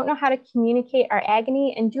 We don't know how to communicate our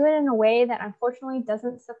agony and do it in a way that unfortunately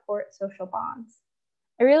doesn't support social bonds.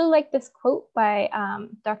 I really like this quote by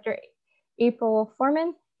Dr. April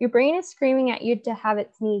Foreman. Your brain is screaming at you to have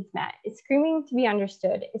its needs met. It's screaming to be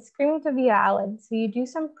understood. It's screaming to be valid. So you do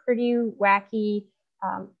some pretty wacky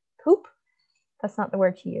poop. That's not the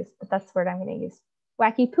word she used, but that's the word I'm going to use.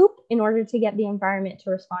 Wacky poop in order to get the environment to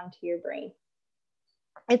respond to your brain.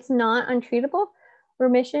 It's not untreatable.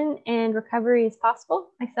 Remission and recovery is possible.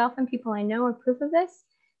 Myself and people I know are proof of this.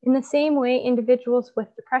 In the same way, individuals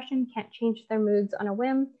with depression can't change their moods on a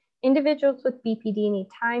whim. Individuals with BPD need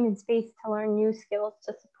time and space to learn new skills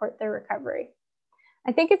to support their recovery.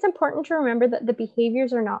 I think it's important to remember that the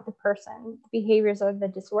behaviors are not the person, the behaviors are the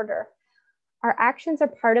disorder. Our actions are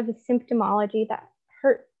part of a symptomology that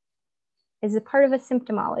hurt is a part of a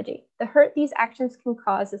symptomology. The hurt these actions can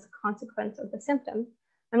cause is a consequence of the symptom.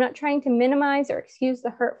 I'm not trying to minimize or excuse the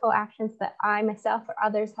hurtful actions that I, myself, or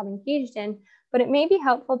others have engaged in, but it may be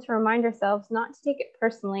helpful to remind ourselves not to take it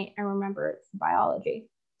personally and remember it's biology.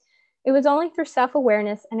 It was only through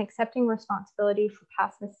self-awareness and accepting responsibility for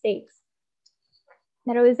past mistakes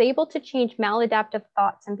that I was able to change maladaptive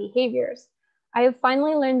thoughts and behaviors. I have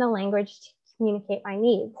finally learned the language to communicate my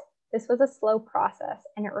needs. This was a slow process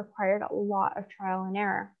and it required a lot of trial and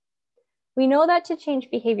error. We know that to change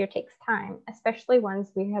behavior takes time, especially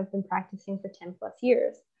ones we have been practicing for 10 plus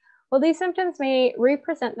years. While these symptoms may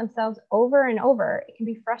represent themselves over and over, it can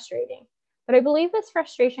be frustrating. But I believe this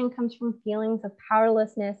frustration comes from feelings of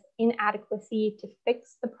powerlessness, inadequacy to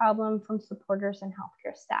fix the problem from supporters and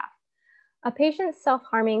healthcare staff. A patient's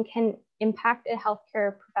self-harming can impact a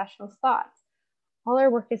healthcare professional's thoughts. All our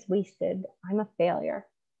work is wasted. I'm a failure,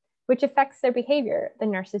 which affects their behavior. The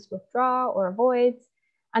nurses withdraw or avoids,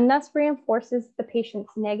 and thus reinforces the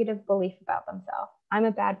patient's negative belief about themselves. I'm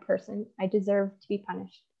a bad person. I deserve to be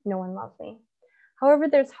punished. No one loves me. However,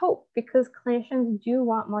 there's hope because clinicians do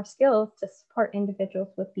want more skills to support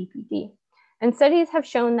individuals with BPD. And studies have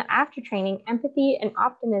shown that after training, empathy and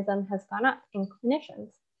optimism has gone up in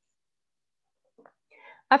clinicians.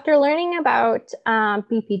 After learning about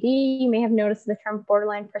BPD, you may have noticed the term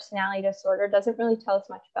borderline personality disorder doesn't really tell us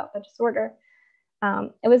much about the disorder.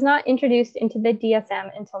 It was not introduced into the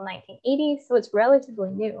DSM until 1980, so it's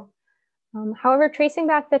relatively new. However, tracing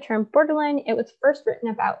back the term borderline, it was first written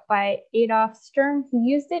about by Adolf Stern, who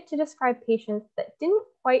used it to describe patients that didn't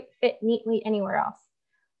quite fit neatly anywhere else.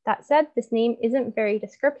 That said, this name isn't very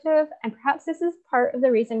descriptive, and perhaps this is part of the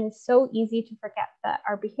reason it's so easy to forget that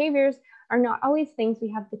our behaviors are not always things we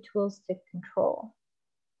have the tools to control.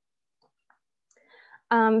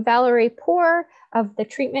 Valerie Poor of the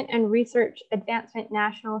Treatment and Research Advancement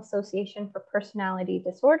National Association for Personality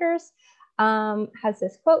Disorders has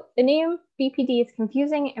this quote: "The name BPD is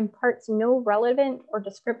confusing, imparts no relevant or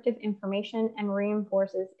descriptive information, and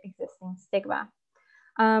reinforces existing stigma."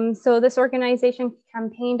 So this organization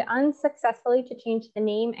campaigned unsuccessfully to change the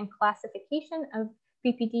name and classification of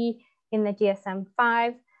BPD in the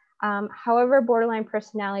DSM-5. However, borderline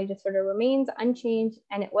personality disorder remains unchanged,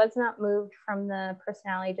 and it was not moved from the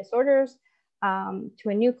personality disorders to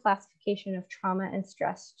a new classification of trauma and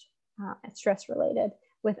stress related,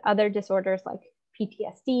 with other disorders like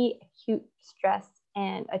PTSD, acute stress,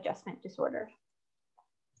 and adjustment disorder.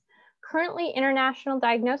 Currently, international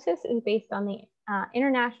diagnosis is based on the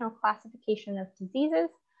International Classification of Diseases.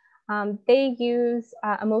 They use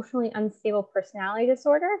emotionally unstable personality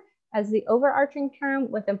disorder as the overarching term,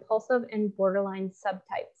 with impulsive and borderline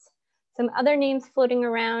subtypes. Some other names floating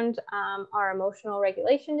around are emotional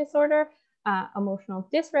regulation disorder, emotional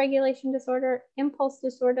dysregulation disorder, impulse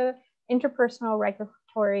disorder, interpersonal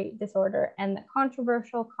regulatory disorder, and the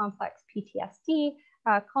controversial complex PTSD.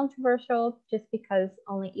 Controversial just because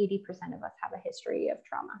only 80% of us have a history of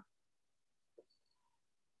trauma.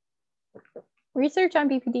 Research on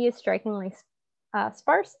BPD is strikingly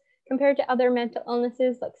sparse compared to other mental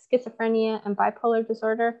illnesses like schizophrenia and bipolar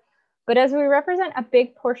disorder. But as we represent a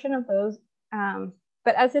big portion of those,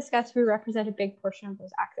 as discussed, we represent a big portion of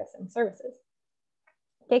those accessing services.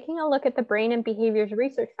 Taking a look at the brain and behaviors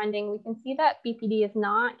research funding, we can see that BPD is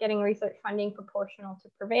not getting research funding proportional to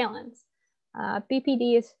prevalence.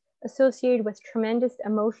 BPD is associated with tremendous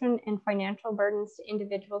emotion and financial burdens to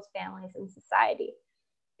individuals, families, and society.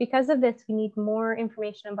 Because of this, we need more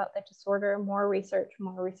information about the disorder, more research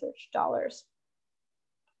dollars.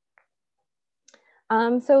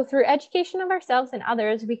 So through education of ourselves and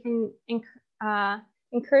others, we can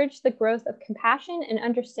encourage the growth of compassion and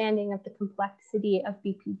understanding of the complexity of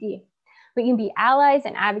BPD. We can be allies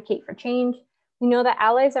and advocate for change. We know that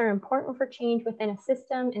allies are important for change within a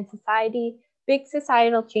system and society. Big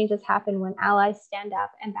societal changes happen when allies stand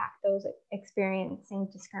up and back those experiencing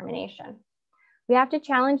discrimination. We have to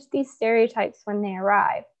challenge these stereotypes when they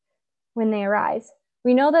arise.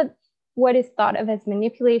 We know that what is thought of as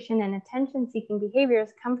manipulation and attention-seeking behaviors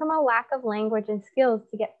come from a lack of language and skills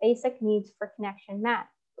to get basic needs for connection met.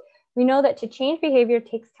 We know that to change behavior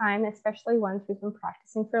takes time, especially ones we've been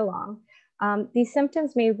practicing for long. These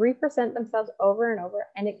symptoms may represent themselves over and over,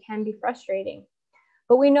 and it can be frustrating.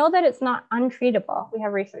 But we know that it's not untreatable. We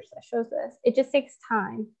have research that shows this. It just takes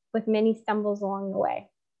time, with many stumbles along the way.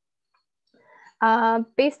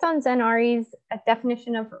 Based on Zenari's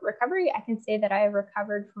definition of recovery, I can say that I have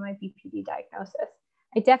recovered from my BPD diagnosis.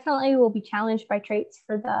 I definitely will be challenged by traits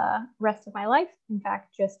for the rest of my life. In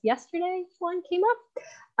fact, just yesterday, one came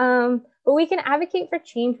up. But we can advocate for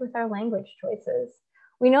change with our language choices.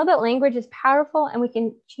 We know that language is powerful and we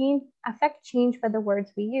can affect change by the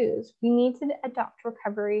words we use. We need to adopt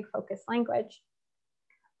recovery-focused language.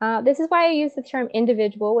 This is why I use the term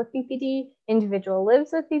individual with BPD. Individual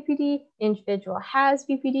lives with BPD. Individual has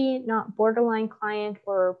BPD, not borderline client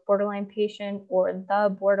or borderline patient or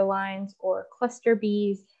the borderlines or cluster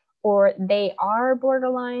Bs or they are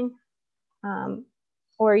borderline,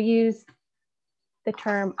 or use the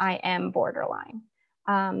term I am borderline.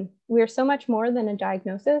 We are so much more than a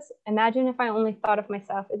diagnosis. Imagine if I only thought of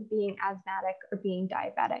myself as being asthmatic or being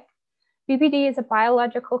diabetic. BPD is a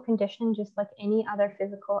biological condition just like any other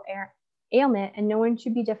physical ailment, and no one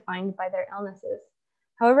should be defined by their illnesses.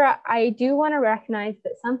 However, I do want to recognize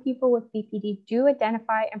that some people with BPD do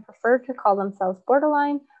identify and prefer to call themselves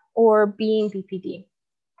borderline or being BPD.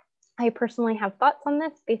 I personally have thoughts on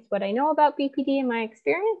this based on what I know about BPD and my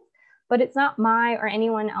experience, but it's not my or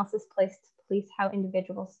anyone else's place to police how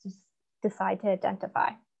individuals decide to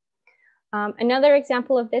identify. Another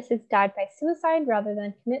example of this is died by suicide rather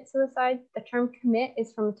than commit suicide. The term commit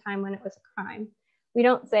is from a time when it was a crime. We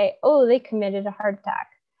don't say, oh, they committed a heart attack.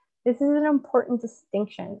 This is an important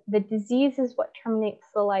distinction. The disease is what terminates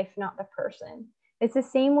the life, not the person. It's the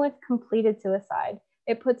same with completed suicide.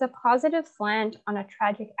 It puts a positive slant on a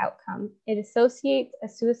tragic outcome. It associates a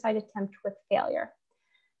suicide attempt with failure.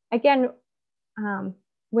 Again,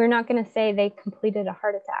 we're not going to say they completed a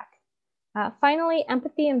heart attack. Finally,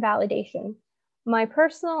 empathy and validation. My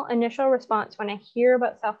personal initial response when I hear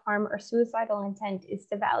about self-harm or suicidal intent is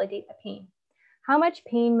to validate the pain. How much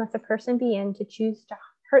pain must a person be in to choose to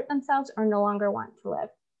hurt themselves or no longer want to live?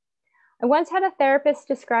 I once had a therapist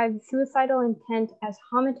describe suicidal intent as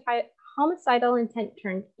homicidal intent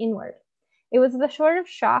turned inward. It was the sort of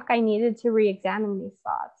shock I needed to re-examine these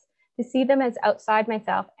thoughts, to see them as outside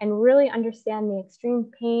myself and really understand the extreme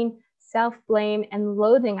pain, self-blame, and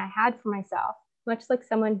loathing I had for myself, much like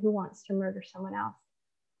someone who wants to murder someone else.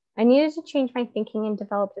 I needed to change my thinking and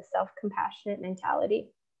develop a self-compassionate mentality.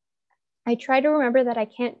 I try to remember that I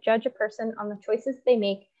can't judge a person on the choices they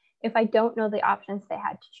make if I don't know the options they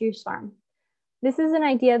had to choose from. This is an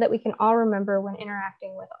idea that we can all remember when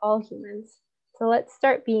interacting with all humans. So let's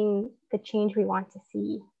start being the change we want to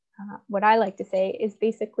see. What I like to say is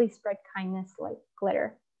basically spread kindness like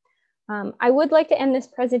glitter. I would like to end this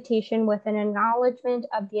presentation with an acknowledgement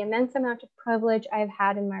of the immense amount of privilege I've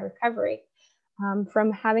had in my recovery,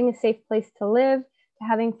 from having a safe place to live, to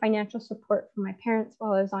having financial support from my parents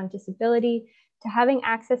while I was on disability, to having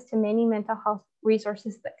access to many mental health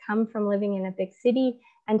resources that come from living in a big city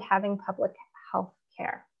and having public health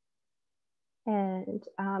care. And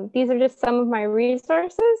these are just some of my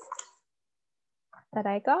resources that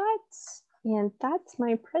I got, and that's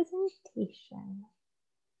my presentation.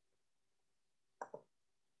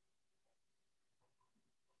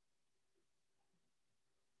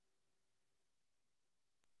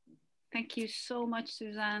 Thank you so much,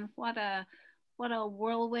 Suzanne. What a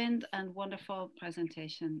whirlwind and wonderful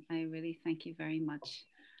presentation. I really thank you very much.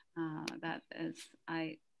 That is,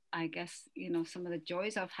 I guess, you know, some of the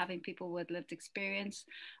joys of having people with lived experience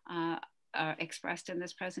are expressed in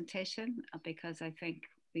this presentation, because I think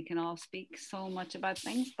we can all speak so much about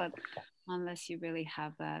things, but unless you really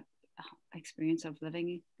have that experience of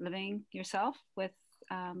living yourself with,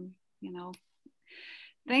 you know,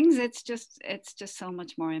 things, it's just so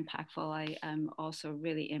much more impactful. I am also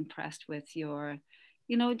really impressed with your,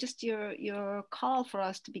 you know, just your call for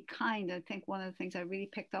us to be kind. I think one of the things I really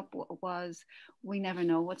picked up was we never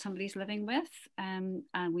know what somebody's living with, and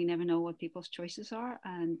we never know what people's choices are,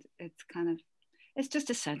 and it's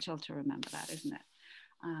just essential to remember that, isn't it?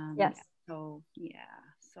 Yes. So yeah,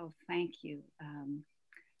 so thank you.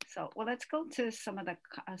 So well, let's go to some of the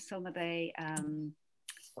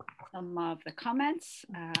comments,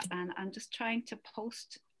 and I'm just trying to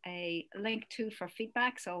post a link for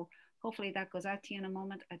feedback, so hopefully that goes out to you in a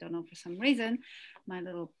moment. I don't know, for some reason my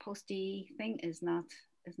little posty thing is not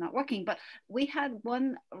working, but we had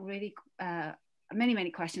one really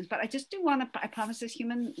many questions, but I just do want to, I promise this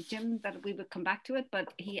human Jim that we would come back to it,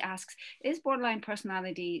 but he asks, is borderline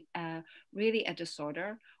personality really a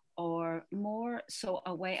disorder, or more so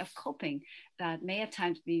a way of coping that may at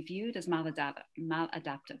times be viewed as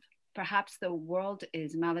maladaptive? Perhaps the world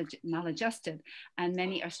is maladjusted, and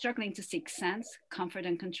many are struggling to seek sense, comfort,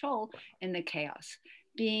 and control in the chaos.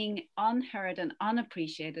 Being unheard and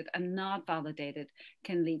unappreciated and not validated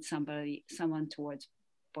can lead someone towards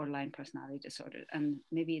borderline personality disorder. And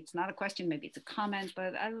maybe it's not a question, maybe it's a comment,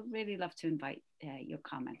 but I would really love to invite your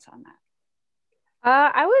comments on that.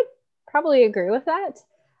 I would probably agree with that.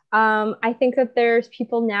 I think that there's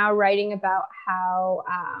people now writing about how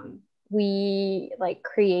we like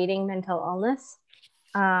creating mental illness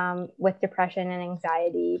with depression and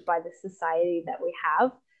anxiety by the society that we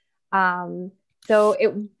have. So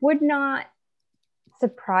it would not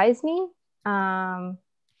surprise me,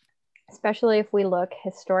 especially if we look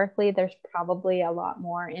historically, there's probably a lot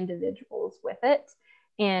more individuals with it.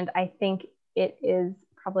 And I think it is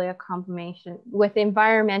probably a combination with the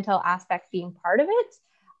environmental aspect being part of it.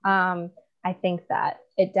 I think that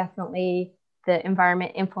it definitely, the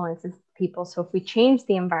environment influences people. So if we change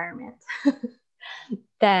the environment,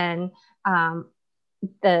 then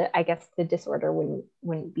I guess the disorder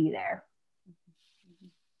wouldn't be there.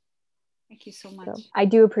 Thank you so much. So I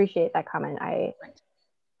do appreciate that comment. I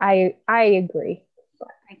agree.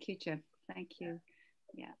 Thank you, Jim. Thank you.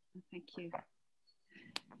 Yeah, thank you.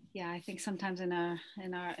 Yeah, I think sometimes in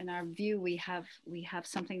our view we have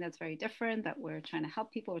something that's very different, that we're trying to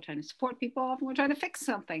help people, we're trying to support people, often we're trying to fix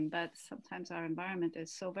something, but sometimes our environment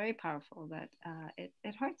is so very powerful that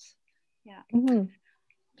it hurts. Yeah. Mm-hmm.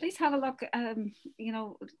 Please have a look.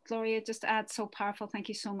 Gloria just adds, so powerful. Thank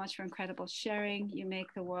you so much for incredible sharing. You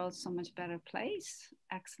make the world so much better place.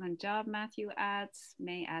 Excellent job, Matthew adds.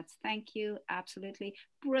 May adds, thank you. Absolutely.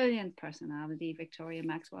 Brilliant personality. Victoria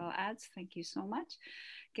Maxwell adds, thank you so much.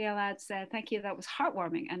 Gail adds, thank you. That was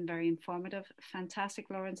heartwarming and very informative. Fantastic.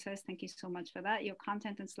 Lauren says, thank you so much for that. Your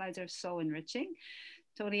content and slides are so enriching.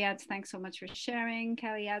 Tony adds, thanks so much for sharing.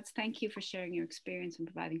 Kelly adds, thank you for sharing your experience and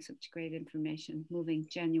providing such great information. Moving,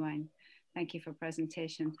 genuine. Thank you for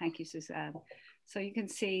presentation. Thank you, Suzanne. So you can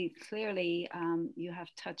see clearly you have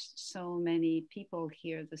touched so many people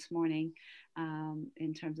here this morning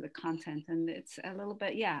in terms of the content. And it's a little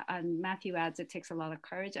bit, yeah, and Matthew adds, it takes a lot of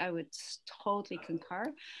courage. I would totally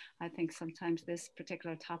concur. I think sometimes this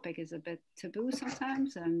particular topic is a bit taboo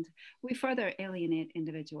sometimes, and we further alienate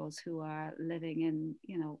individuals who are living in,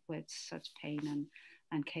 with such pain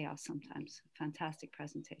and chaos sometimes. Fantastic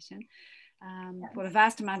presentation. Yes. What a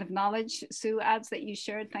vast amount of knowledge, Sue adds, that you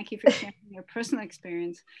shared. Thank you for sharing your personal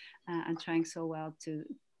experience and tying it so well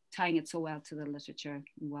to the literature.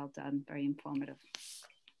 Well done, very informative.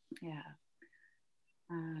 Yeah,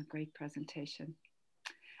 great presentation.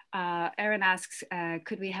 Erin asks,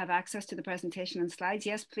 could we have access to the presentation and slides?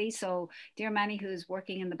 Yes, please. So dear Manny, who's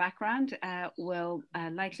working in the background, will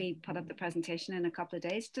likely put up the presentation in a couple of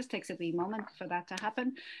days. Just takes a wee moment for that to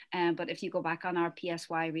happen. But if you go back on our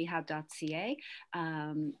psyrehab.ca,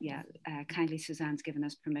 kindly Suzanne's given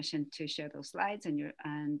us permission to share those slides and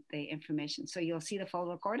the information. So you'll see the full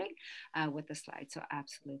recording with the slides. So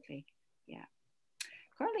absolutely, yeah.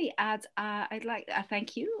 Carly adds, I'd like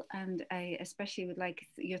thank you, and I especially would like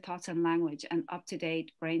your thoughts on language, and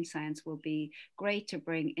up-to-date brain science will be great to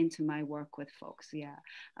bring into my work with folks. Yeah,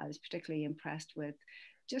 I was particularly impressed with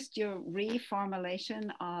just your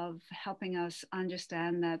reformulation of helping us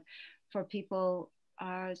understand that for people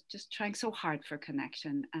are just trying so hard for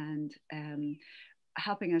connection, and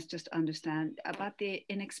helping us just understand about the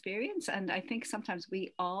inexperience. And I think sometimes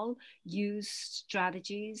we all use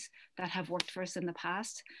strategies that have worked for us in the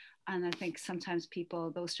past. And I think sometimes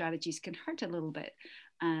those strategies can hurt a little bit.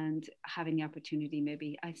 And having the opportunity,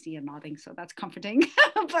 maybe I see a nodding, so that's comforting,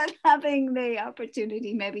 but having the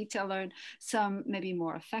opportunity maybe to learn some maybe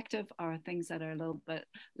more effective or things that are a little bit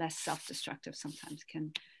less self-destructive sometimes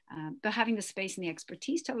can, but having the space and the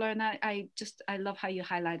expertise to learn that, I love how you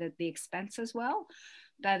highlighted the expense as well.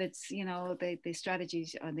 That it's, the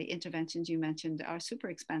strategies or the interventions you mentioned are super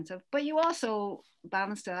expensive, but you also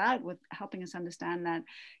balanced it out with helping us understand that,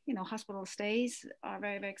 hospital stays are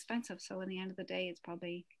very, very expensive. So in the end of the day, it's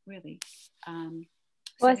probably really.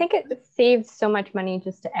 Well, I think it saves so much money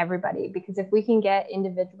just to everybody, because if we can get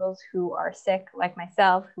individuals who are sick, like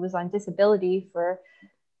myself, who was on disability for, I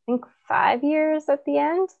think, 5 years at the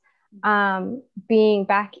end, being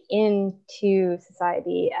back into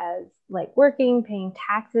society as like working, paying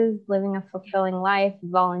taxes, living a fulfilling life,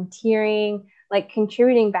 volunteering, like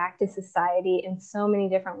contributing back to society in so many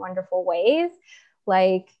different wonderful ways.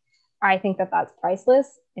 Like, I think that that's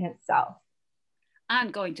priceless in itself.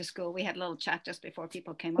 And going to school. We had a little chat just before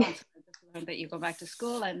people came on. So I just learned that you go back to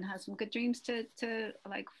school and have some good dreams to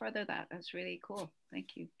like further that. That's really cool.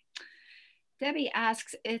 Thank you. Debbie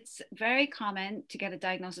asks, it's very common to get a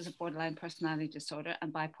diagnosis of borderline personality disorder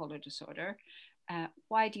and bipolar disorder.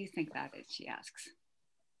 Why do you think that is, she asks?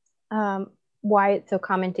 Why it's so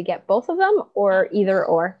common to get both of them, or either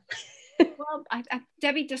or? Well,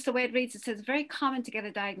 Debbie, just the way it reads, it says very common to get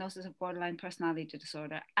a diagnosis of borderline personality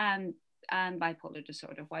disorder and bipolar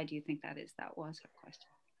disorder. Why do you think that is? That was her question.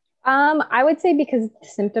 I would say because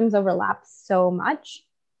symptoms overlap so much.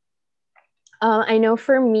 I know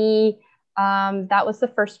for me, that was the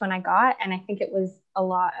first one I got, and I think it was a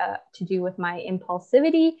lot to do with my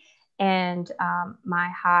impulsivity and my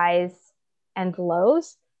highs and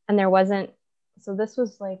lows. And there wasn't, so this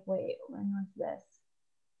was like, wait, when was this?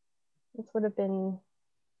 This would have been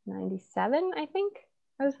 97, I think.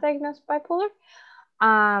 I was diagnosed bipolar.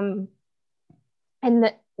 And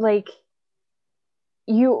that, like,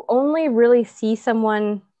 you only really see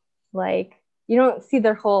someone, like, you don't see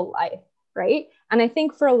their whole life, right? And I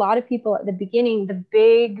think for a lot of people at the beginning, the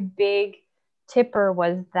big tipper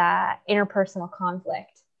was that interpersonal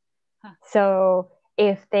conflict. So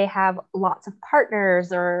if they have lots of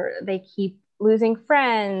partners, or they keep losing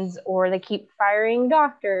friends, or they keep firing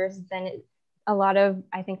doctors, then a lot of,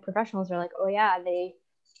 I think, professionals are like, oh yeah,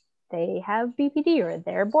 they have BPD, or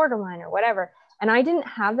they're borderline, or whatever. And I didn't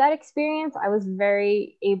have that experience. I was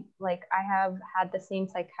very, like, I have had the same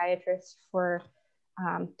psychiatrist for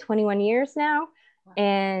 21 years now. Wow.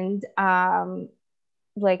 And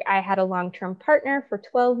like, I had a long-term partner for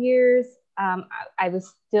 12 years. I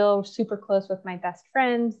was still super close with my best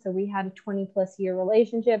friend. So we had a 20+ year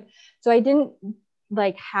relationship. So I didn't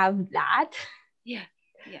like have that. Yeah.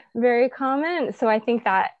 Very common. So I think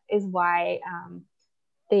that is why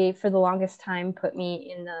they, for the longest time, put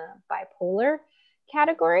me in the bipolar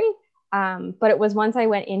category. But it was once I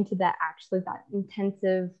went into that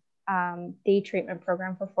intensive day treatment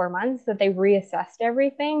program for 4 months that they reassessed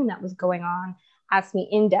everything that was going on, asked me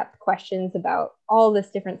in-depth questions about all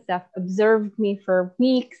this different stuff, observed me for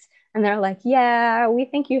weeks, and they're like, yeah, we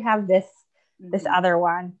think you have this other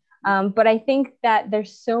one. But I think that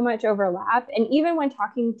there's so much overlap. And even when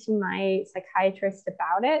talking to my psychiatrist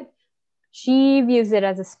about it, she views it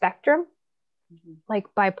as a spectrum, like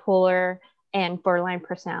bipolar and borderline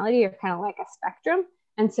personality are kind of like a spectrum.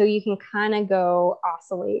 And so you can kind of go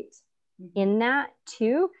oscillate in that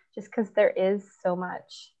too, just because there is so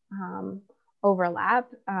much overlap.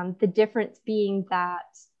 The difference being that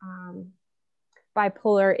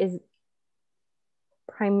bipolar is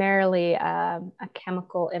primarily a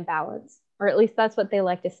chemical imbalance, or at least that's what they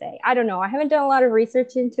like to say. I don't know. I haven't done a lot of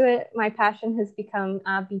research into it. My passion has become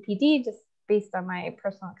BPD, just based on my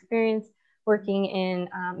personal experience working in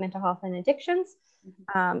mental health and addictions.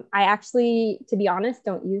 I actually, to be honest,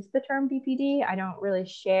 don't use the term BPD. I don't really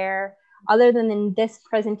share, other than in this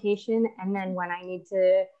presentation, and then when I need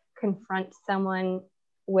to confront someone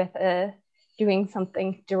with doing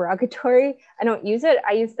something derogatory, I don't use it.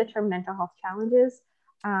 I use the term mental health challenges.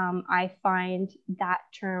 I find that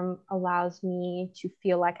term allows me to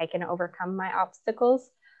feel like I can overcome my obstacles.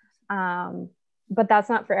 But that's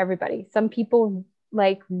not for everybody. Some people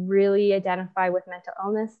like really identify with mental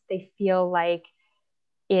illness. They feel like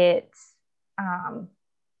it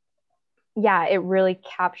really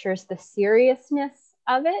captures the seriousness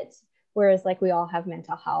of it. Whereas like we all have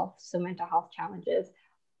mental health. So mental health challenges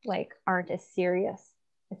like aren't as serious,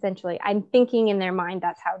 essentially. I'm thinking in their mind,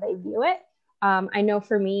 that's how they view it. I know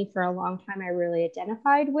for me, for a long time, I really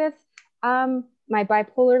identified with my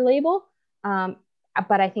bipolar label.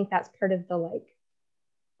 But I think that's part of the like,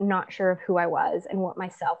 not sure of who I was and what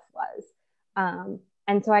myself was.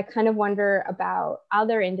 And so I kind of wonder about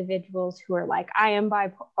other individuals who are like, I am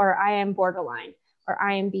bipolar, or I am borderline, or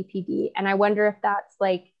I am BPD. And I wonder if that's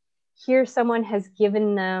like, here someone has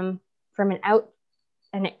given them from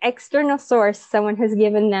an external source, someone has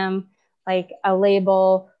given them like a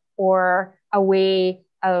label or a way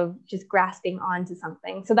of just grasping onto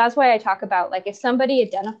something. So that's why I talk about, like, if somebody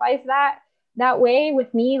identifies that way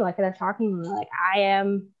with me, like they're talking like, I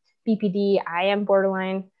am BPD, I am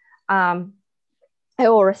borderline, I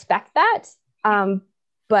will respect that.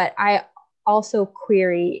 But I also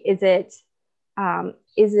query, is it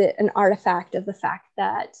an artifact of the fact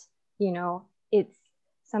that, you know, it's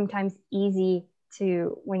sometimes easy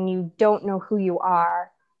to, when you don't know who you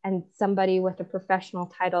are and somebody with a professional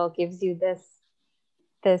title gives you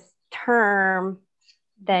this term,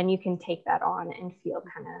 then you can take that on and feel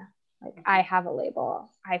kind of like, I have a label,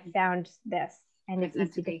 I found this, and it's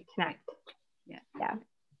easy to connect. Yeah.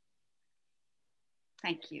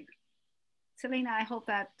 Thank you. Selena, I hope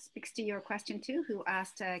that speaks to your question too, who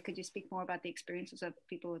asked, could you speak more about the experiences of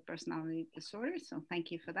people with personality disorders? So thank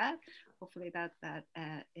you for that. Hopefully that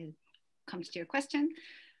comes to your question.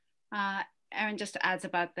 Erin just adds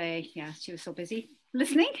about she was so busy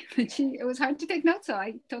listening. It was hard to take notes, so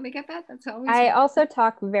I totally get that. That's always. I also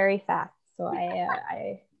talk very fast, so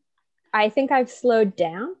I think I've slowed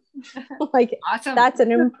down. Like, awesome. That's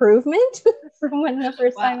an improvement from when the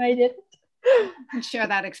first time I did it. and share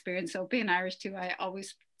that experience. So being Irish too, I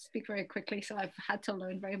always speak very quickly, so I've had to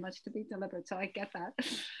learn very much to be deliberate. So I get that.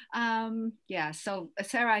 Yeah. So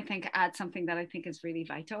Sarah, I think adds something that I think is really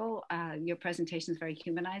vital. Your presentation is very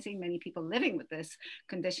humanizing. Many people living with this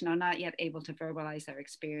condition are not yet able to verbalize their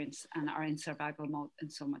experience and are in survival mode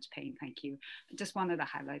and so much pain. Thank you. I just wanted to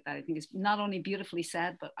highlight that. I think it's not only beautifully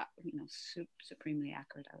said, but supremely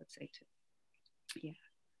accurate, I would say too. Yeah.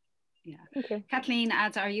 Yeah. Thank you. Kathleen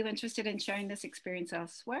adds, are you interested in sharing this experience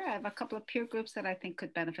elsewhere? I have a couple of peer groups that I think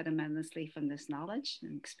could benefit immensely from this knowledge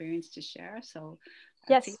and experience to share. So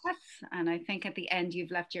yes. And I think at the end you've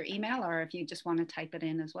left your email, or if you just want to type it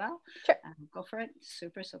in as well, sure. Go for it.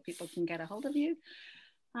 Super, so people can get a hold of you.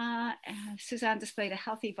 Suzanne displayed a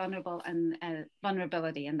healthy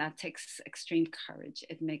vulnerability, and that takes extreme courage.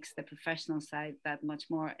 It makes the professional side that much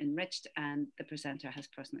more enriched, and the presenter has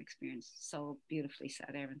personal experience. So beautifully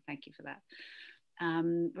said, Erin. Thank you for that.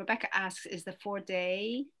 Rebecca asks, is the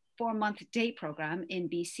 4-month day program in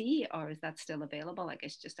BC, or is that still available? I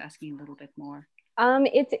guess just asking a little bit more.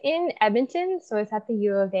 It's in Edmonton, so it's at the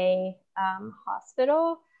U of A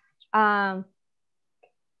hospital.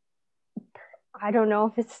 I don't know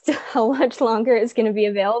if it's still how much longer it's going to be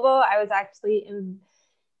available. I was actually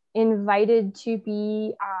invited to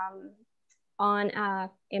be on a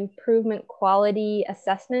improvement quality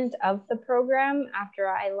assessment of the program after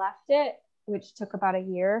I left it, which took about a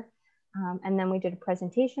year. And then we did a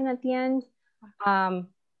presentation at the end.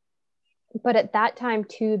 But at that time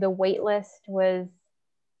too, the wait list was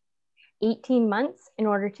 18 months in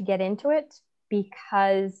order to get into it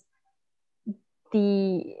because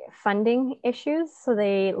the funding issues. So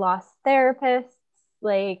they lost therapists,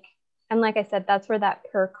 and like I said, that's where that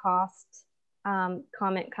per cost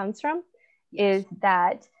comment comes from, is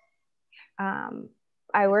that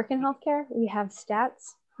I work in healthcare. We have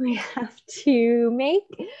stats we have to make.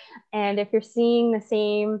 And if you're seeing the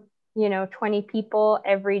same, 20 people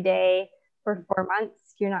every day for 4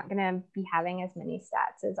 months, you're not going to be having as many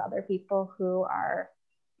stats as other people who are.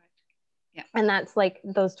 Yeah. And that's like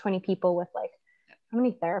those 20 people with how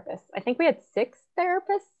many therapists? I think we had 6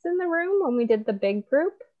 therapists in the room when we did the big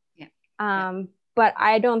group. Yeah. But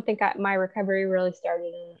I don't think my recovery really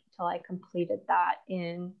started until I completed that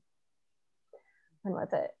in, when was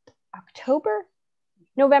it?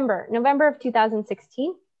 November of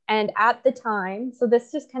 2016. And at the time, so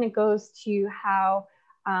this just kind of goes to how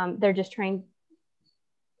they're just trying,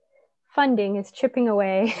 funding is chipping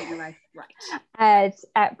away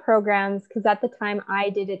at programs. Because at the time I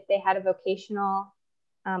did it, they had a vocational,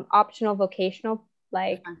 optional vocational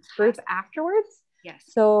group afterwards. Yes.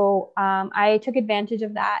 So I took advantage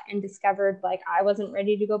of that and discovered I wasn't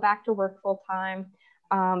ready to go back to work full time,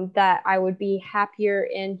 that I would be happier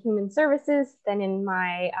in human services than in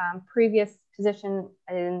my previous position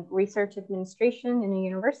in research administration in a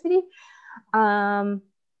university. So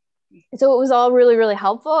it was all really, really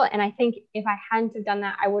helpful. And I think if I hadn't have done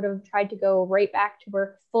that, I would have tried to go right back to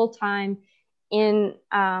work full time in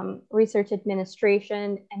research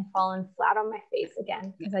administration and fallen flat on my face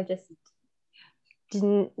again, because I just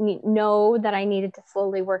didn't know that I needed to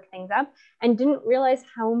slowly work things up and didn't realize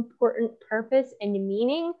how important purpose and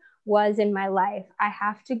meaning was in my life. I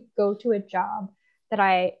have to go to a job that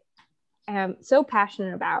I am so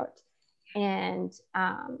passionate about and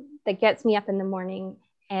that gets me up in the morning,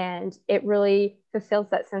 and it really fulfills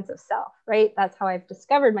that sense of self, right? That's how I've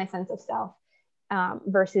discovered my sense of self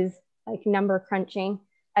versus number crunching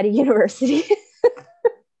at a university.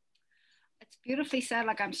 Beautifully said.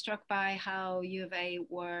 I'm struck by how U of A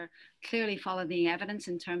were clearly following the evidence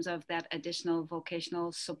in terms of that additional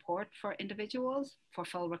vocational support for individuals for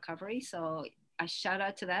full recovery. So I shout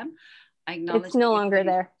out to them. I acknowledge it's no longer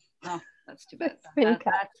there. Oh, that's too bad.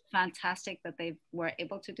 That's fantastic that they were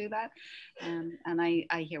able to do that. And I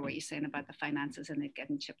hear what you're saying about the finances and it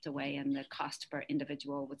getting chipped away and the cost per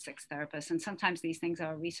individual with 6 therapists. And sometimes these things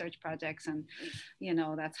are research projects and,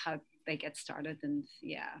 that's how they get started. And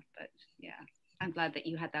I'm glad that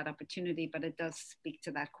you had that opportunity, but it does speak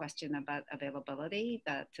to that question about availability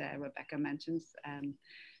that Rebecca mentions.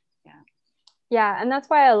 Yeah, and that's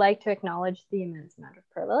why I like to acknowledge the immense amount of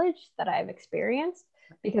privilege that I've experienced,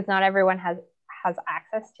 because not everyone has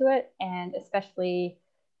access to it. And especially,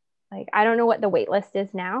 I don't know what the wait list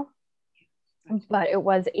is now, but it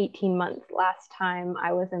was 18 months last time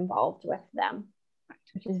I was involved with them,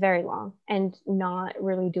 which is very long and not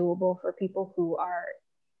really doable for people who are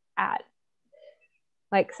at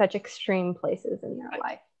such extreme places in their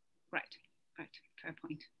life. Right. Fair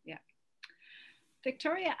point. Yeah.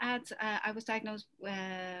 Victoria adds, I was diagnosed with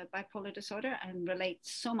bipolar disorder and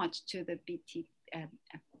relates so much to the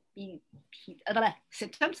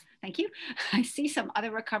symptoms. Thank you. I see some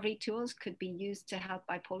other recovery tools could be used to help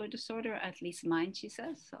bipolar disorder, at least mine, she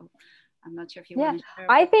says. So I'm not sure if you want to share.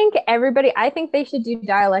 I think they should do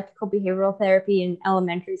dialectical behavioral therapy in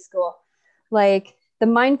elementary school. Like the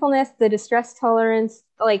mindfulness, the distress tolerance,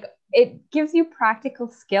 like it gives you practical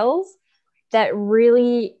skills that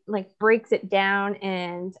really like breaks it down.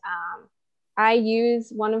 And I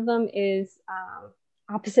use, one of them is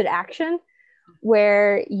opposite action,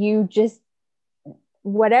 where you just,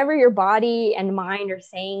 whatever your body and mind are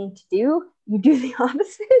saying to do, you do the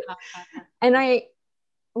opposite. And I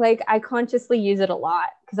consciously use it a lot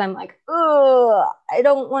because I'm like, oh, I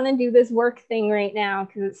don't want to do this work thing right now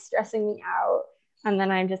because it's stressing me out. And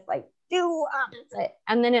then I'm just like, do opposite.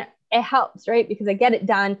 And then it helps, right? Because I get it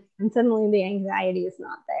done and suddenly the anxiety is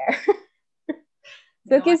not there.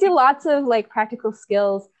 So it gives you lots of like practical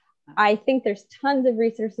skills. I think there's tons of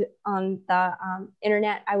research on the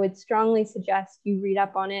internet. I would strongly suggest you read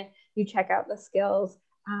up on it. You check out the skills.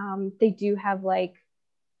 They do have like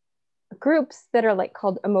groups that are like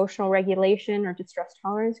called emotional regulation or distress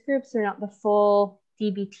tolerance groups. They're not the full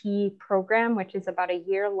DBT program, which is about a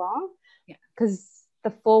year long, because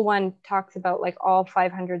the full one talks about like all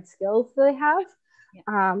 500 skills that they have.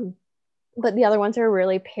 But the other ones are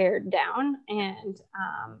really pared down. And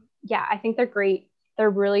I think they're great. They're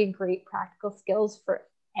really great practical skills for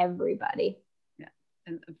everybody. Yeah.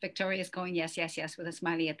 And Victoria's going, yes, yes, yes, with a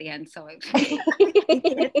smiley at the end. So it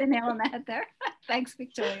hit the nail on the head there. Thanks,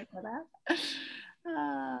 Victoria, for that.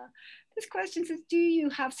 This question says, do you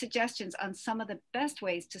have suggestions on some of the best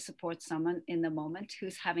ways to support someone in the moment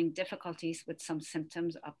who's having difficulties with some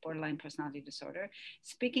symptoms of borderline personality disorder,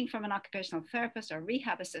 speaking from an occupational therapist or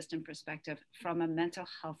rehab assistant perspective from a mental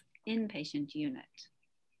health inpatient unit?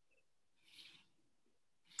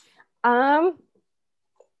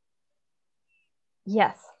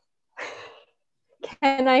 Yes.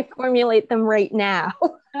 Can I formulate them right now?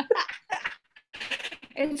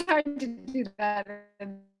 It's hard to do that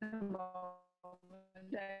in the moment.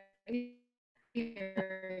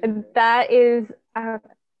 That is a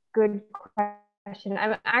good question.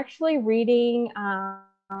 I'm actually reading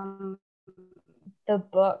the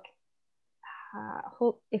book.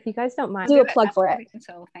 If you guys don't mind, do a plug for it.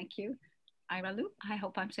 So thank you, Iralu. I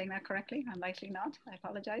hope I'm saying that correctly. I'm likely not. I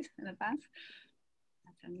apologize in advance.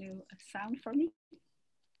 That's a new sound for me.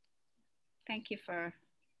 Thank you for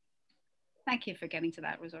getting to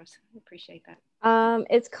that resource. I appreciate that.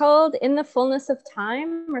 It's called In the Fullness of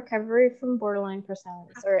Time, Recovery from Borderline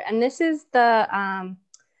Personality Disorder. And this is the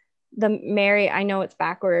Mary, I know it's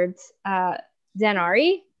backwards,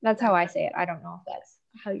 Zanari. That's how I say it. I don't know if that's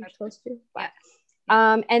how you're supposed to. But,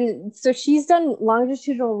 and so she's done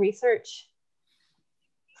longitudinal research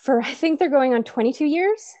for, I think they're going on 22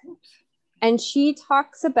 years. And she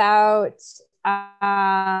talks about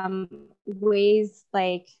ways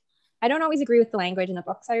like, I don't always agree with the language in the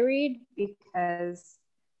books I read because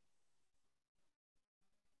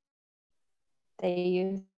they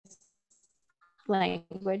use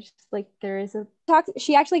language like there is a talk.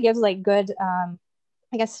 She actually gives like good,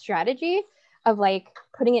 I guess, strategy of like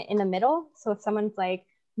putting it in the middle. So if someone's like,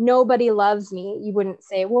 nobody loves me, you wouldn't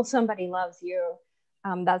say, well, somebody loves you.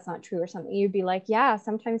 That's not true or something. You'd be like, yeah,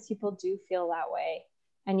 sometimes people do feel that way.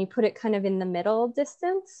 And you put it kind of in the middle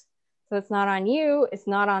distance. So it's not on you, it's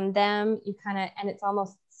not on them. You kind of, and it's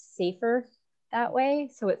almost safer that way.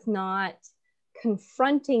 So it's not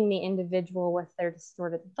confronting the individual with their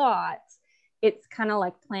distorted thoughts. It's kind of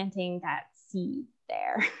like planting that seed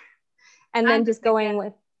there. And then just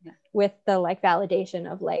going with the like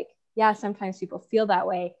validation of like, yeah, sometimes people feel that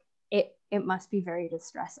way. It must be very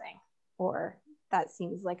distressing, or that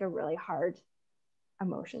seems like a really hard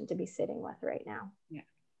emotion to be sitting with right now. Yeah.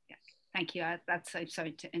 Thank you. I'm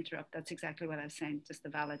sorry to interrupt. That's exactly what I was saying, just the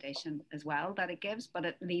validation as well that it gives, but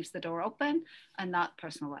it leaves the door open and not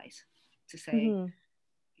personalize to say,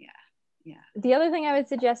 yeah. The other thing I would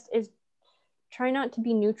suggest is try not to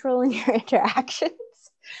be neutral in your interactions.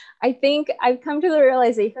 I think I've come to the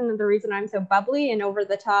realization that the reason I'm so bubbly and over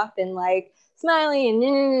the top and like smiling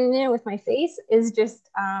and with my face is just,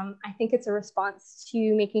 I think it's a response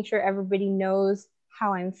to making sure everybody knows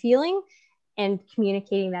how I'm feeling and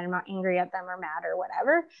communicating that I'm not angry at them or mad or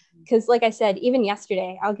whatever. Because like I said, even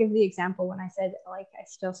yesterday, I'll give the example when I said, like, I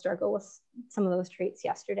still struggle with some of those traits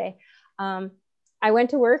yesterday. I went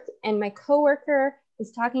to work and my coworker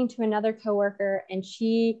was talking to another coworker and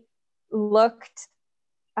she looked,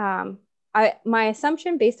 my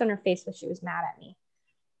assumption based on her face was she was mad at me.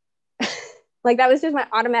 Like that was just my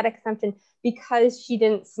automatic assumption because she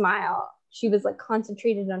didn't smile. She was like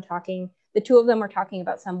concentrated on talking the two of them were talking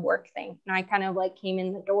about some work thing. And I kind of like came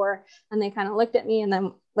in the door and they kind of looked at me and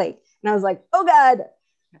then like, and I was like, oh God,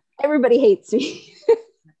 everybody hates me.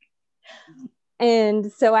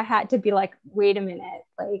 And so I had to be like, wait a minute,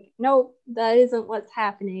 like, no, that isn't what's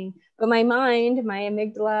happening. But my mind, my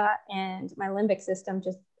amygdala and my limbic system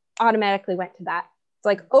just automatically went to that. It's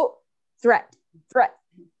like, oh, threat,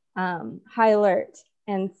 high alert.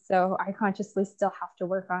 And so I consciously still have to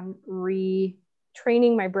work on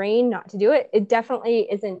retraining my brain not to do it. It definitely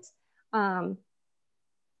isn't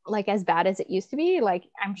like as bad as it used to be. Like,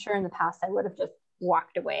 I'm sure in the past I would have just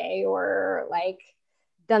walked away or like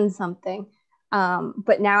done something.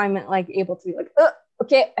 But now I'm like able to be like, oh,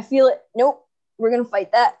 okay, I feel it. Nope, we're going to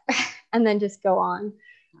fight that. And then just go on.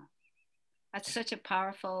 That's such a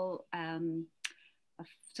powerful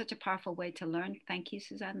way to learn. Thank you,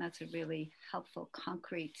 Suzanne. That's a really helpful,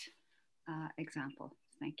 concrete example.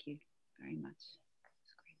 Thank you very much.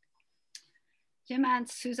 That's great. Jim and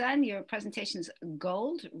Suzanne, your presentation's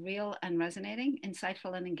gold, real and resonating,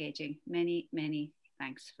 insightful and engaging. Many, many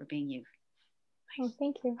thanks for being you. Oh,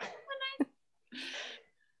 thank you.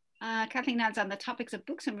 Kathleen adds on the topics of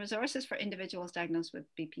books and resources for individuals diagnosed with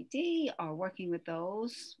BPD or working with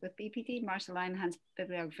those with BPD. Marcia Linehan's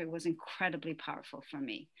bibliography was incredibly powerful for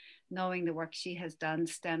me. Knowing the work she has done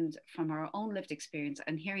stemmed from her own lived experience,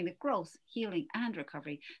 and hearing the growth, healing, and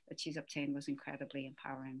recovery that she's obtained was incredibly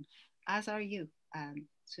empowering. As are you,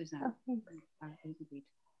 Suzanne.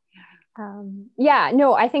 Yeah,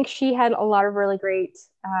 no, I think she had a lot of really great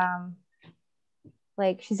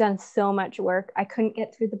like she's done so much work. I couldn't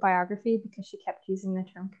get through the biography because she kept using the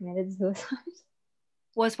term committed suicide.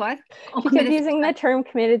 Was what? She kept using the term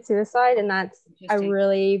committed suicide, and that's a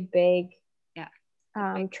really big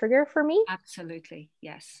trigger for me. Absolutely,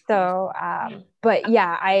 yes. So, but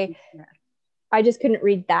yeah, I just couldn't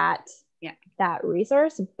read that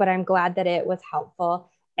resource, but I'm glad that it was helpful.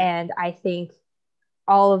 And I think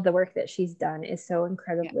all of the work that she's done is so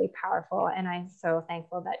incredibly powerful. And I'm so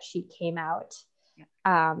thankful that she came out.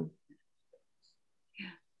 I'm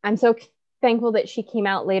so thankful that she came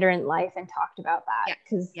out later in life and talked about that,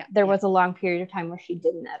 because there was a long period of time where she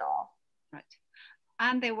didn't at all. Right.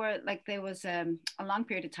 And there was a long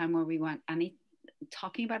period of time where we weren't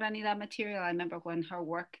talking about any of that material. I remember when her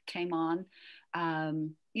work came on,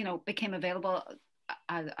 became available.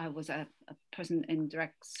 I was a person in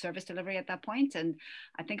direct service delivery at that point, and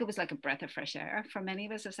I think it was like a breath of fresh air for many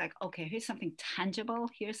of us. It's like, okay, here's something tangible.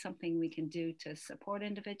 Here's something we can do to support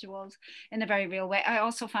individuals in a very real way. I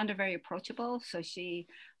also found her very approachable. So I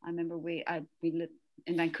remember we lived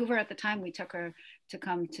in Vancouver at the time. We took her to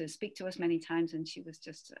come to speak to us many times, and she was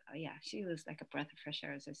just, she was like a breath of fresh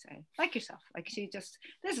air, as I say, like yourself. Like she just,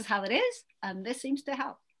 this is how it is, and this seems to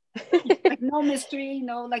help. Like no mystery,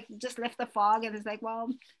 no, like just lift the fog, and it's like, well,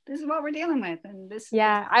 this is what we're dealing with, and this.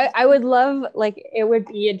 Yeah, I would love, like, it would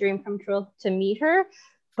be a dream come true to meet her,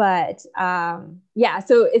 but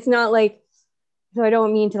so it's not like, so I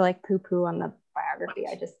don't mean to like poo-poo on the biography.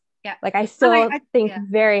 I just like I still think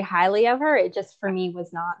very highly of her. It just for me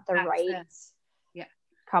was not the right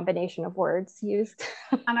combination of words used.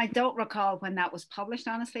 And I don't recall when that was published,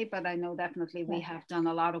 honestly, but I know definitely we have done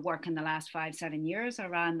a lot of work in the last 5-7 years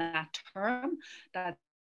around that term, that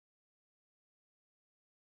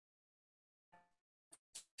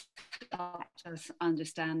helps us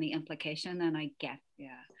understand the implication. And I get,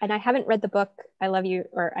 and I haven't read the book I Love You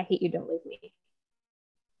or I Hate You, Don't Leave Me.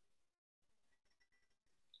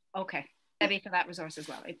 Okay, Debbie, for that resource as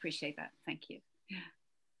well. I appreciate that. Thank you.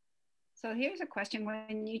 So here's a question.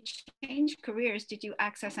 When you changed careers, did you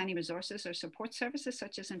access any resources or support services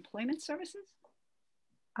such as employment services?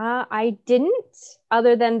 I didn't,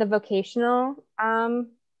 other than the vocational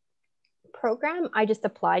program. I just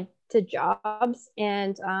applied to jobs,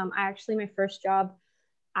 and my first job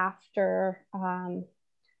after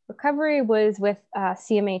recovery was with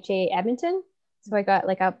CMHA Edmonton. So I got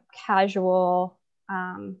like a casual,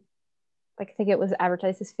 I think it was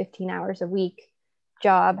advertised as 15 hours a week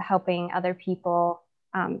job helping other people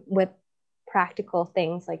with practical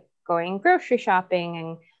things like going grocery shopping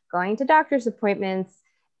and going to doctor's appointments,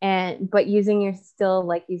 but using your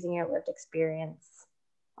lived experience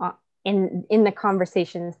in the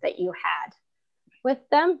conversations that you had with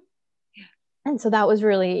them. And so that was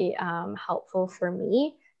really helpful for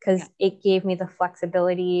me, because it gave me the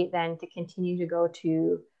flexibility then to continue to go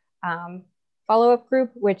to follow-up group,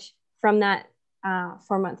 which from that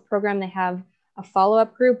 4-month program, they have a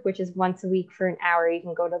follow-up group, which is once a week for an hour. You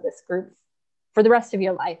can go to this group for the rest of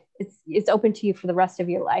your life. It's open to you for the rest of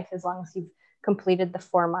your life, as long as you've completed the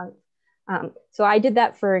 4 month. So I did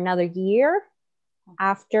that for another year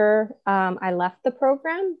after I left the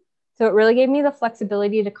program. So it really gave me the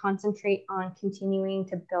flexibility to concentrate on continuing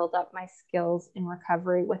to build up my skills in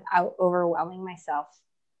recovery without overwhelming myself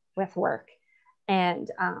with work. And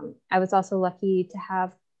I was also lucky to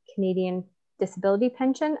have Canadian disability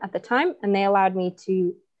pension at the time, and they allowed me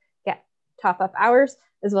to get top-up hours,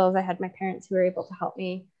 as well as I had my parents who were able to help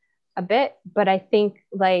me a bit. But I think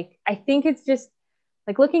it's just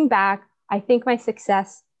like, looking back, I think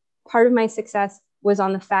part of my success was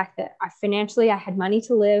on the fact that financially I had money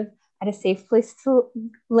to live, I had a safe place to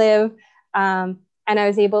live, and I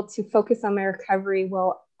was able to focus on my recovery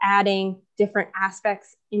while adding different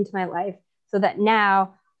aspects into my life, so that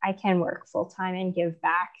now I can work full-time and give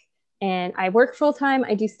back. And I work full-time.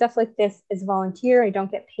 I do stuff like this as a volunteer. I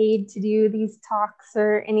don't get paid to do these talks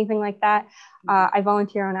or anything like that. I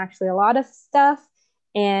volunteer on actually a lot of stuff.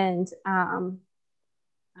 And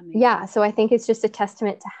yeah, so I think it's just a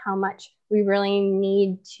testament to how much we really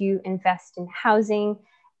need to invest in housing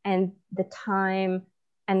and the time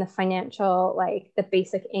and the financial, like the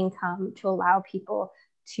basic income, to allow people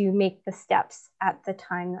to make the steps at the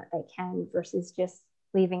time that they can, versus just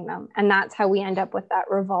leaving them. And that's how we end up with that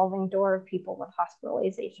revolving door of people with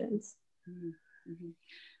hospitalizations. Mm-hmm.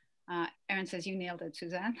 Erin says you nailed it,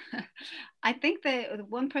 Suzanne. I think the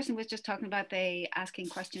one person was just talking about asking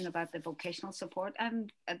question about the vocational support, and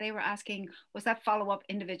they were asking, was that follow-up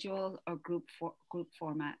individual or group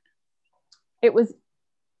format? It was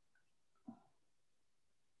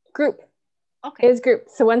group. Okay. It was group.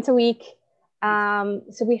 So once a week.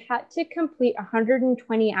 So we had to complete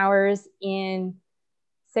 120 hours in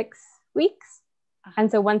 6 weeks.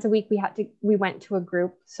 And so once a week we went to a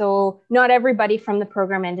group. So not everybody from the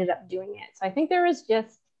program ended up doing it. So I think there was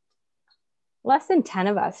just less than 10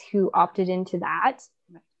 of us who opted into that.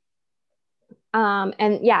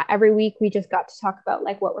 And yeah, every week we just got to talk about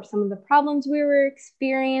like what were some of the problems we were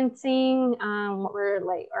experiencing, what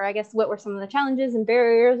were some of the challenges and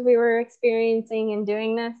barriers we were experiencing in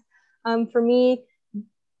doing this. For me,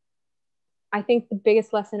 I think the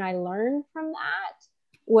biggest lesson I learned from that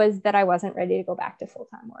was that I wasn't ready to go back to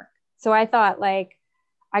full-time work. So I thought, like,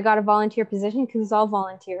 I got a volunteer position because it's all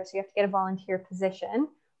volunteers. So you have to get a volunteer position.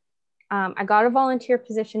 I got a volunteer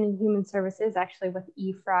position in human services, actually with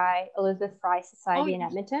Elizabeth Fry Society in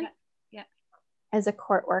Edmonton, as a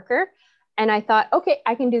court worker. And I thought, okay,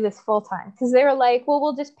 I can do this full-time, because they were like, well,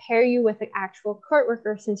 we'll just pair you with an actual court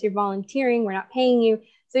worker since you're volunteering. We're not paying you,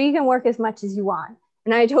 so you can work as much as you want.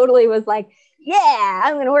 And I totally was like, yeah,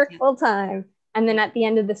 I'm going to work full-time. And then at the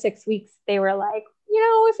end of the 6 weeks, they were like,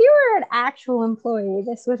 if you were an actual employee,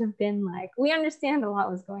 this would have been like, we understand a lot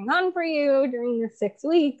was going on for you during the 6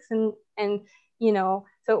 weeks. And so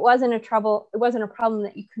it wasn't a problem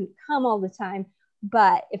that you couldn't come all the time.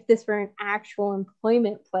 But if this were an actual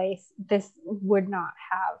employment place, this would not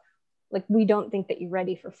have, like, we don't think that you're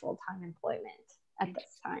ready for full-time employment at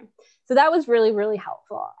this time. So that was really, really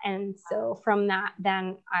helpful. And so from that,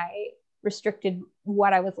 then I restricted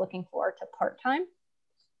what I was looking for to part-time.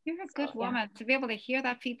 You're a good woman to be able to hear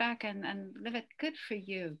that feedback and live it. Good for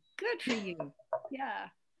you. Good for you. Yeah.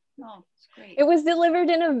 No, it's great. It was delivered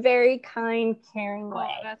in a very kind, caring way.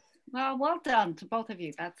 Well done to both of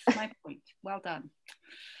you. That's my point. Well done.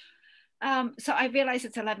 So I realize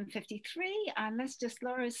it's 11:53, and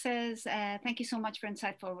Laura says, thank you so much for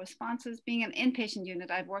insightful responses. Being an inpatient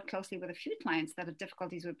unit, I've worked closely with a few clients that have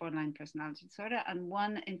difficulties with borderline personality disorder, and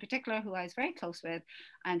one in particular who I was very close with,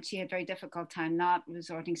 and she had a very difficult time not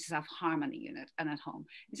resorting to self-harm in the unit and at home.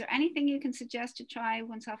 Is there anything you can suggest to try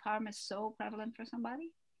when self-harm is so prevalent for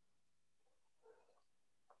somebody?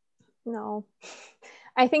 No,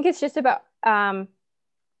 I think it's just about harm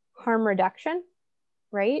reduction,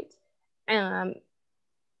 right?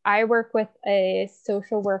 I work with a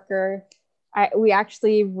social worker. We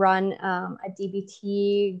actually run a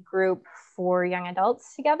DBT group for young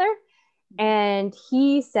adults together. And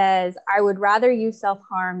he says, I would rather you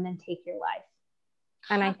self-harm than take your life.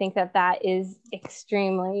 And I think that is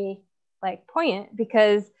extremely poignant,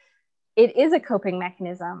 because it is a coping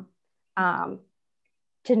mechanism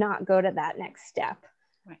to not go to that next step.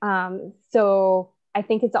 Right. So I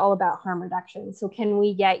think it's all about harm reduction. So can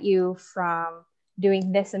we get you from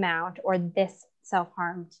doing this amount or this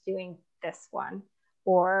self-harm to doing this one?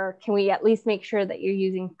 Or can we at least make sure that you're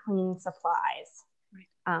using clean supplies,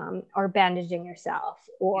 or bandaging yourself,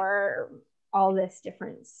 or all this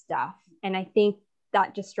different stuff? And I think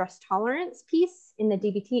that distress tolerance piece in the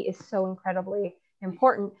DBT is so incredibly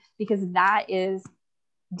important, because that is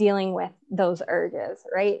dealing with those urges,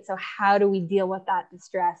 right? So how do we deal with that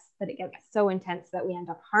distress that it gets so intense that we end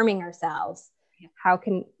up harming ourselves?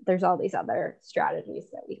 There's all these other strategies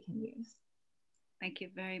that we can use. Thank you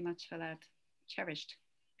very much for that. Cherished.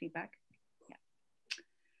 feedback. Yeah.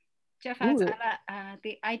 Jeff adds,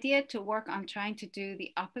 the idea to work on trying to do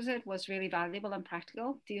the opposite was really valuable and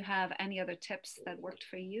practical. Do you have any other tips that worked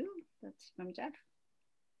for you? That's from Jeff.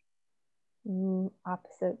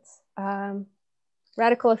 Opposites.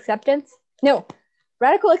 Radical acceptance. No,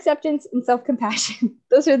 radical acceptance and self-compassion.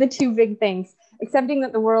 Those are the two big things. Accepting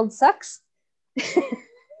that the world sucks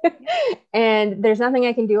and there's nothing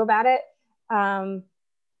I can do about it.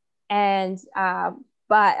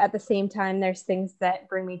 But at the same time, there's things that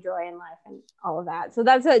bring me joy in life and all of that. So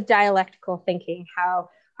that's a dialectical thinking, how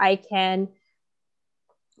I can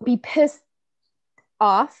be pissed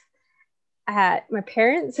off at my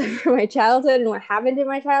parents for my childhood and what happened in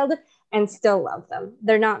my childhood and still love them.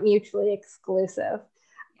 They're not mutually exclusive.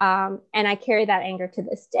 And I carry that anger to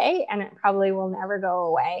this day, and it probably will never go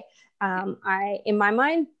away. In my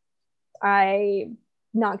mind, I'm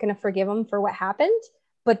not going to forgive them for what happened,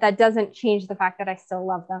 but that doesn't change the fact that I still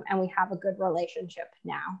love them and we have a good relationship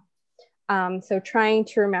now. So trying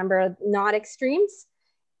to remember not extremes,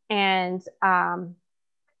 and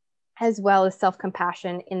as well as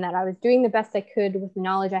self-compassion, in that I was doing the best I could with the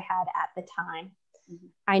knowledge I had at the time. Mm-hmm.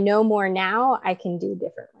 I know more now, I can do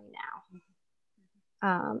differently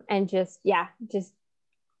now. And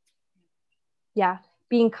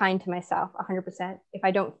being kind to myself 100%. If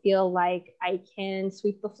I don't feel like I can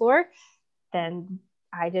sweep the floor, then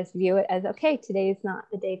I just view it as, okay, today is not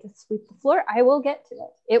the day to sweep the floor. I will get to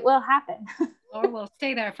it. It will happen. Or we'll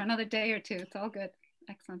stay there for another day or two. It's all good.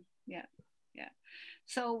 Excellent. Yeah. Yeah.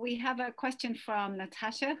 So we have a question from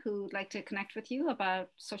Natasha, who would like to connect with you about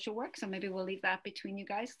social work. So maybe we'll leave that between you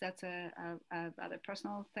guys. That's a other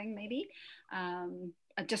personal thing, maybe.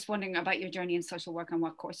 Just wondering about your journey in social work and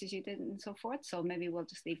what courses you did and so forth. So maybe we'll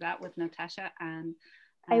just leave that with Natasha. And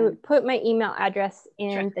I would put my email address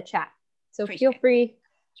in the chat. So feel free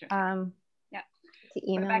to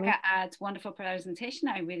email Rebecca me. adds, wonderful presentation.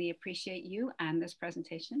 I really appreciate you and this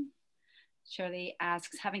presentation. Shirley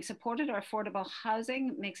asks, having supported or affordable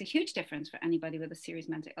housing makes a huge difference for anybody with a serious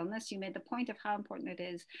mental illness. You made the point of how important it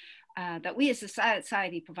is that we as a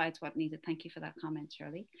society provides what needed. Thank you for that comment,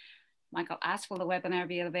 Shirley. Michael asks, will the webinar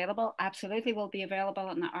be available? Absolutely, will be available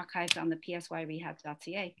in the archives on the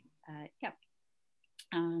psyrehab.ca. Yep.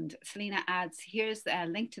 And Selena adds, here's a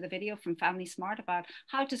link to the video from Family Smart about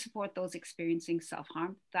how to support those experiencing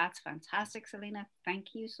self-harm. That's fantastic, Selena.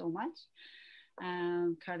 Thank you so much.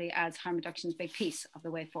 Curly adds, harm reduction is a big piece of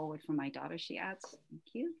the way forward for my daughter, she adds. Thank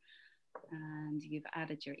you. And you've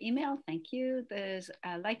added your email. Thank you. There's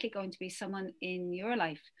likely going to be someone in your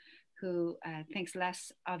life who thinks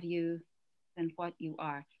less of you than what you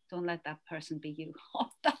are. Don't let that person be you. Oh,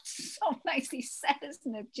 that's so nicely said,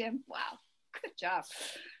 isn't it, Jim? Wow, good job.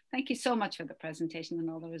 Thank you so much for the presentation and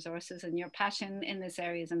all the resources, and your passion in this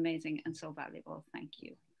area is amazing and so valuable. Thank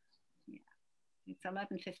you. Yeah, it's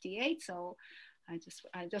 11:58, so I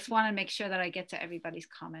just want to make sure that I get to everybody's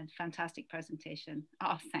comment. Fantastic presentation.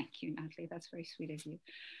 Oh, thank you, Natalie. That's very sweet of you.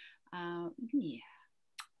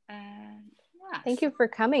 Thank you for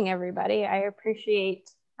coming, everybody. I appreciate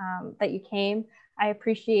that you came. I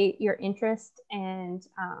appreciate your interest, and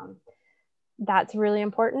that's really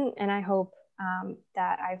important. And I hope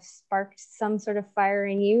that I've sparked some sort of fire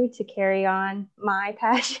in you to carry on my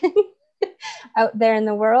passion out there in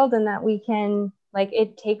the world, and that we can,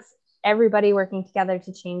 it takes everybody working together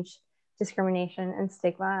to change discrimination and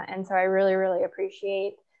stigma. And so I really, really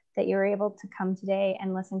appreciate that you were able to come today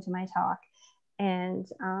and listen to my talk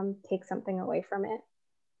and take something away from it.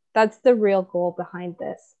 That's the real goal behind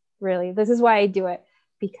this, really. This is why I do it,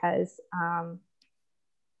 because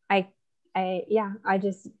I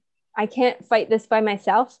can't fight this by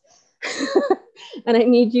myself. And I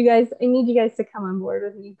need you guys to come on board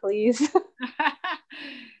with me, please.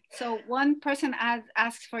 So one person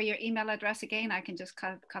asks for your email address again. I can just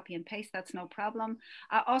copy and paste. That's no problem.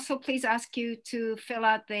 Also, please ask you to fill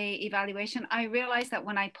out the evaluation. I realized that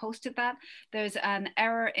when I posted that, there's an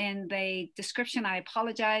error in the description. I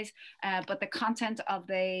apologize, but the content of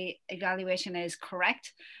the evaluation is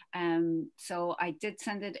correct. So I did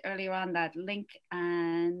send it earlier on, that link,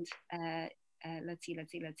 and let's see.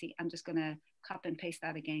 I'm just going to copy and paste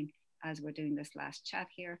that again as we're doing this last chat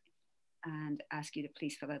here, and ask you to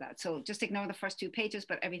please fill it out. So just ignore the first 2 pages,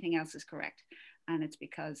 but everything else is correct. And it's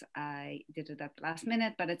because I did it at the last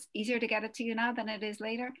minute, but it's easier to get it to you now than it is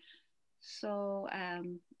later. So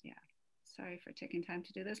yeah, sorry for taking time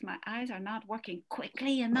to do this. My eyes are not working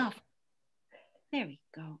quickly enough. There we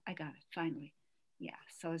go. I got it finally. Yeah.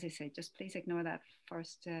 So as I say, just please ignore that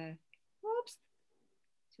first, whoops.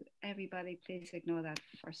 To everybody, please ignore that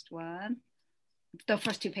first one, the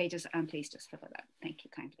first 2 pages, and please just fill it out. Thank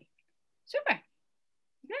you kindly. Super.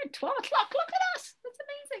 Good. 12 o'clock. Look at us. That's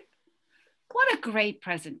amazing. What a great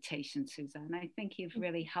presentation, Suzanne. I think you've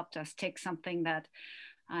really helped us take something that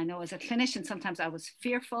I know as a clinician, sometimes I was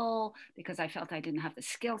fearful because I felt I didn't have the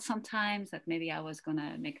skills sometimes, that maybe I was going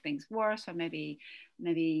to make things worse, or maybe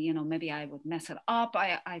I would mess it up.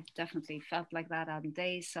 I've definitely felt like that on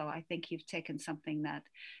days. So I think you've taken something that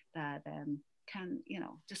can,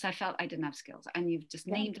 just I felt I didn't have skills, and you've just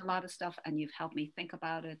named a lot of stuff, and you've helped me think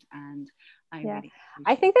about it. And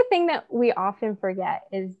I think the thing that we often forget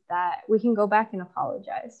is that we can go back and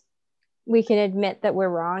apologize. We can admit that we're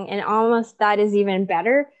wrong, and almost that is even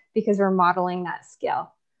better because we're modeling that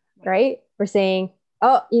skill, right? We're saying,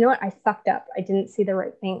 oh, you know what? I fucked up. I didn't see the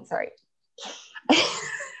right thing. Sorry.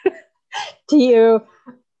 To you.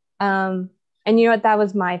 And you know what? That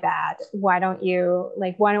was my bad. Why don't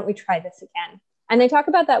we try this again? And they talk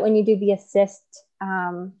about that when you do the assist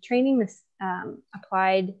training, this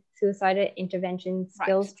applied suicide intervention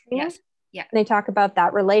skills training. Yes. Yeah. And they talk about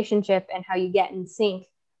that relationship and how you get in sync.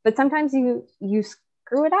 But sometimes you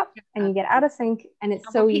screw it up and you get out of sync, and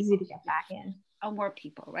it's so easy to get back in. And more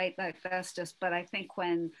people, right? Like that's just, but I think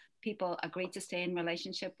when people agree to stay in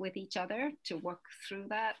relationship with each other to work through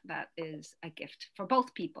that is a gift for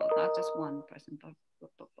both people, not just one person, but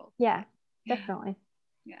both. Yeah, definitely.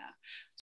 Yeah.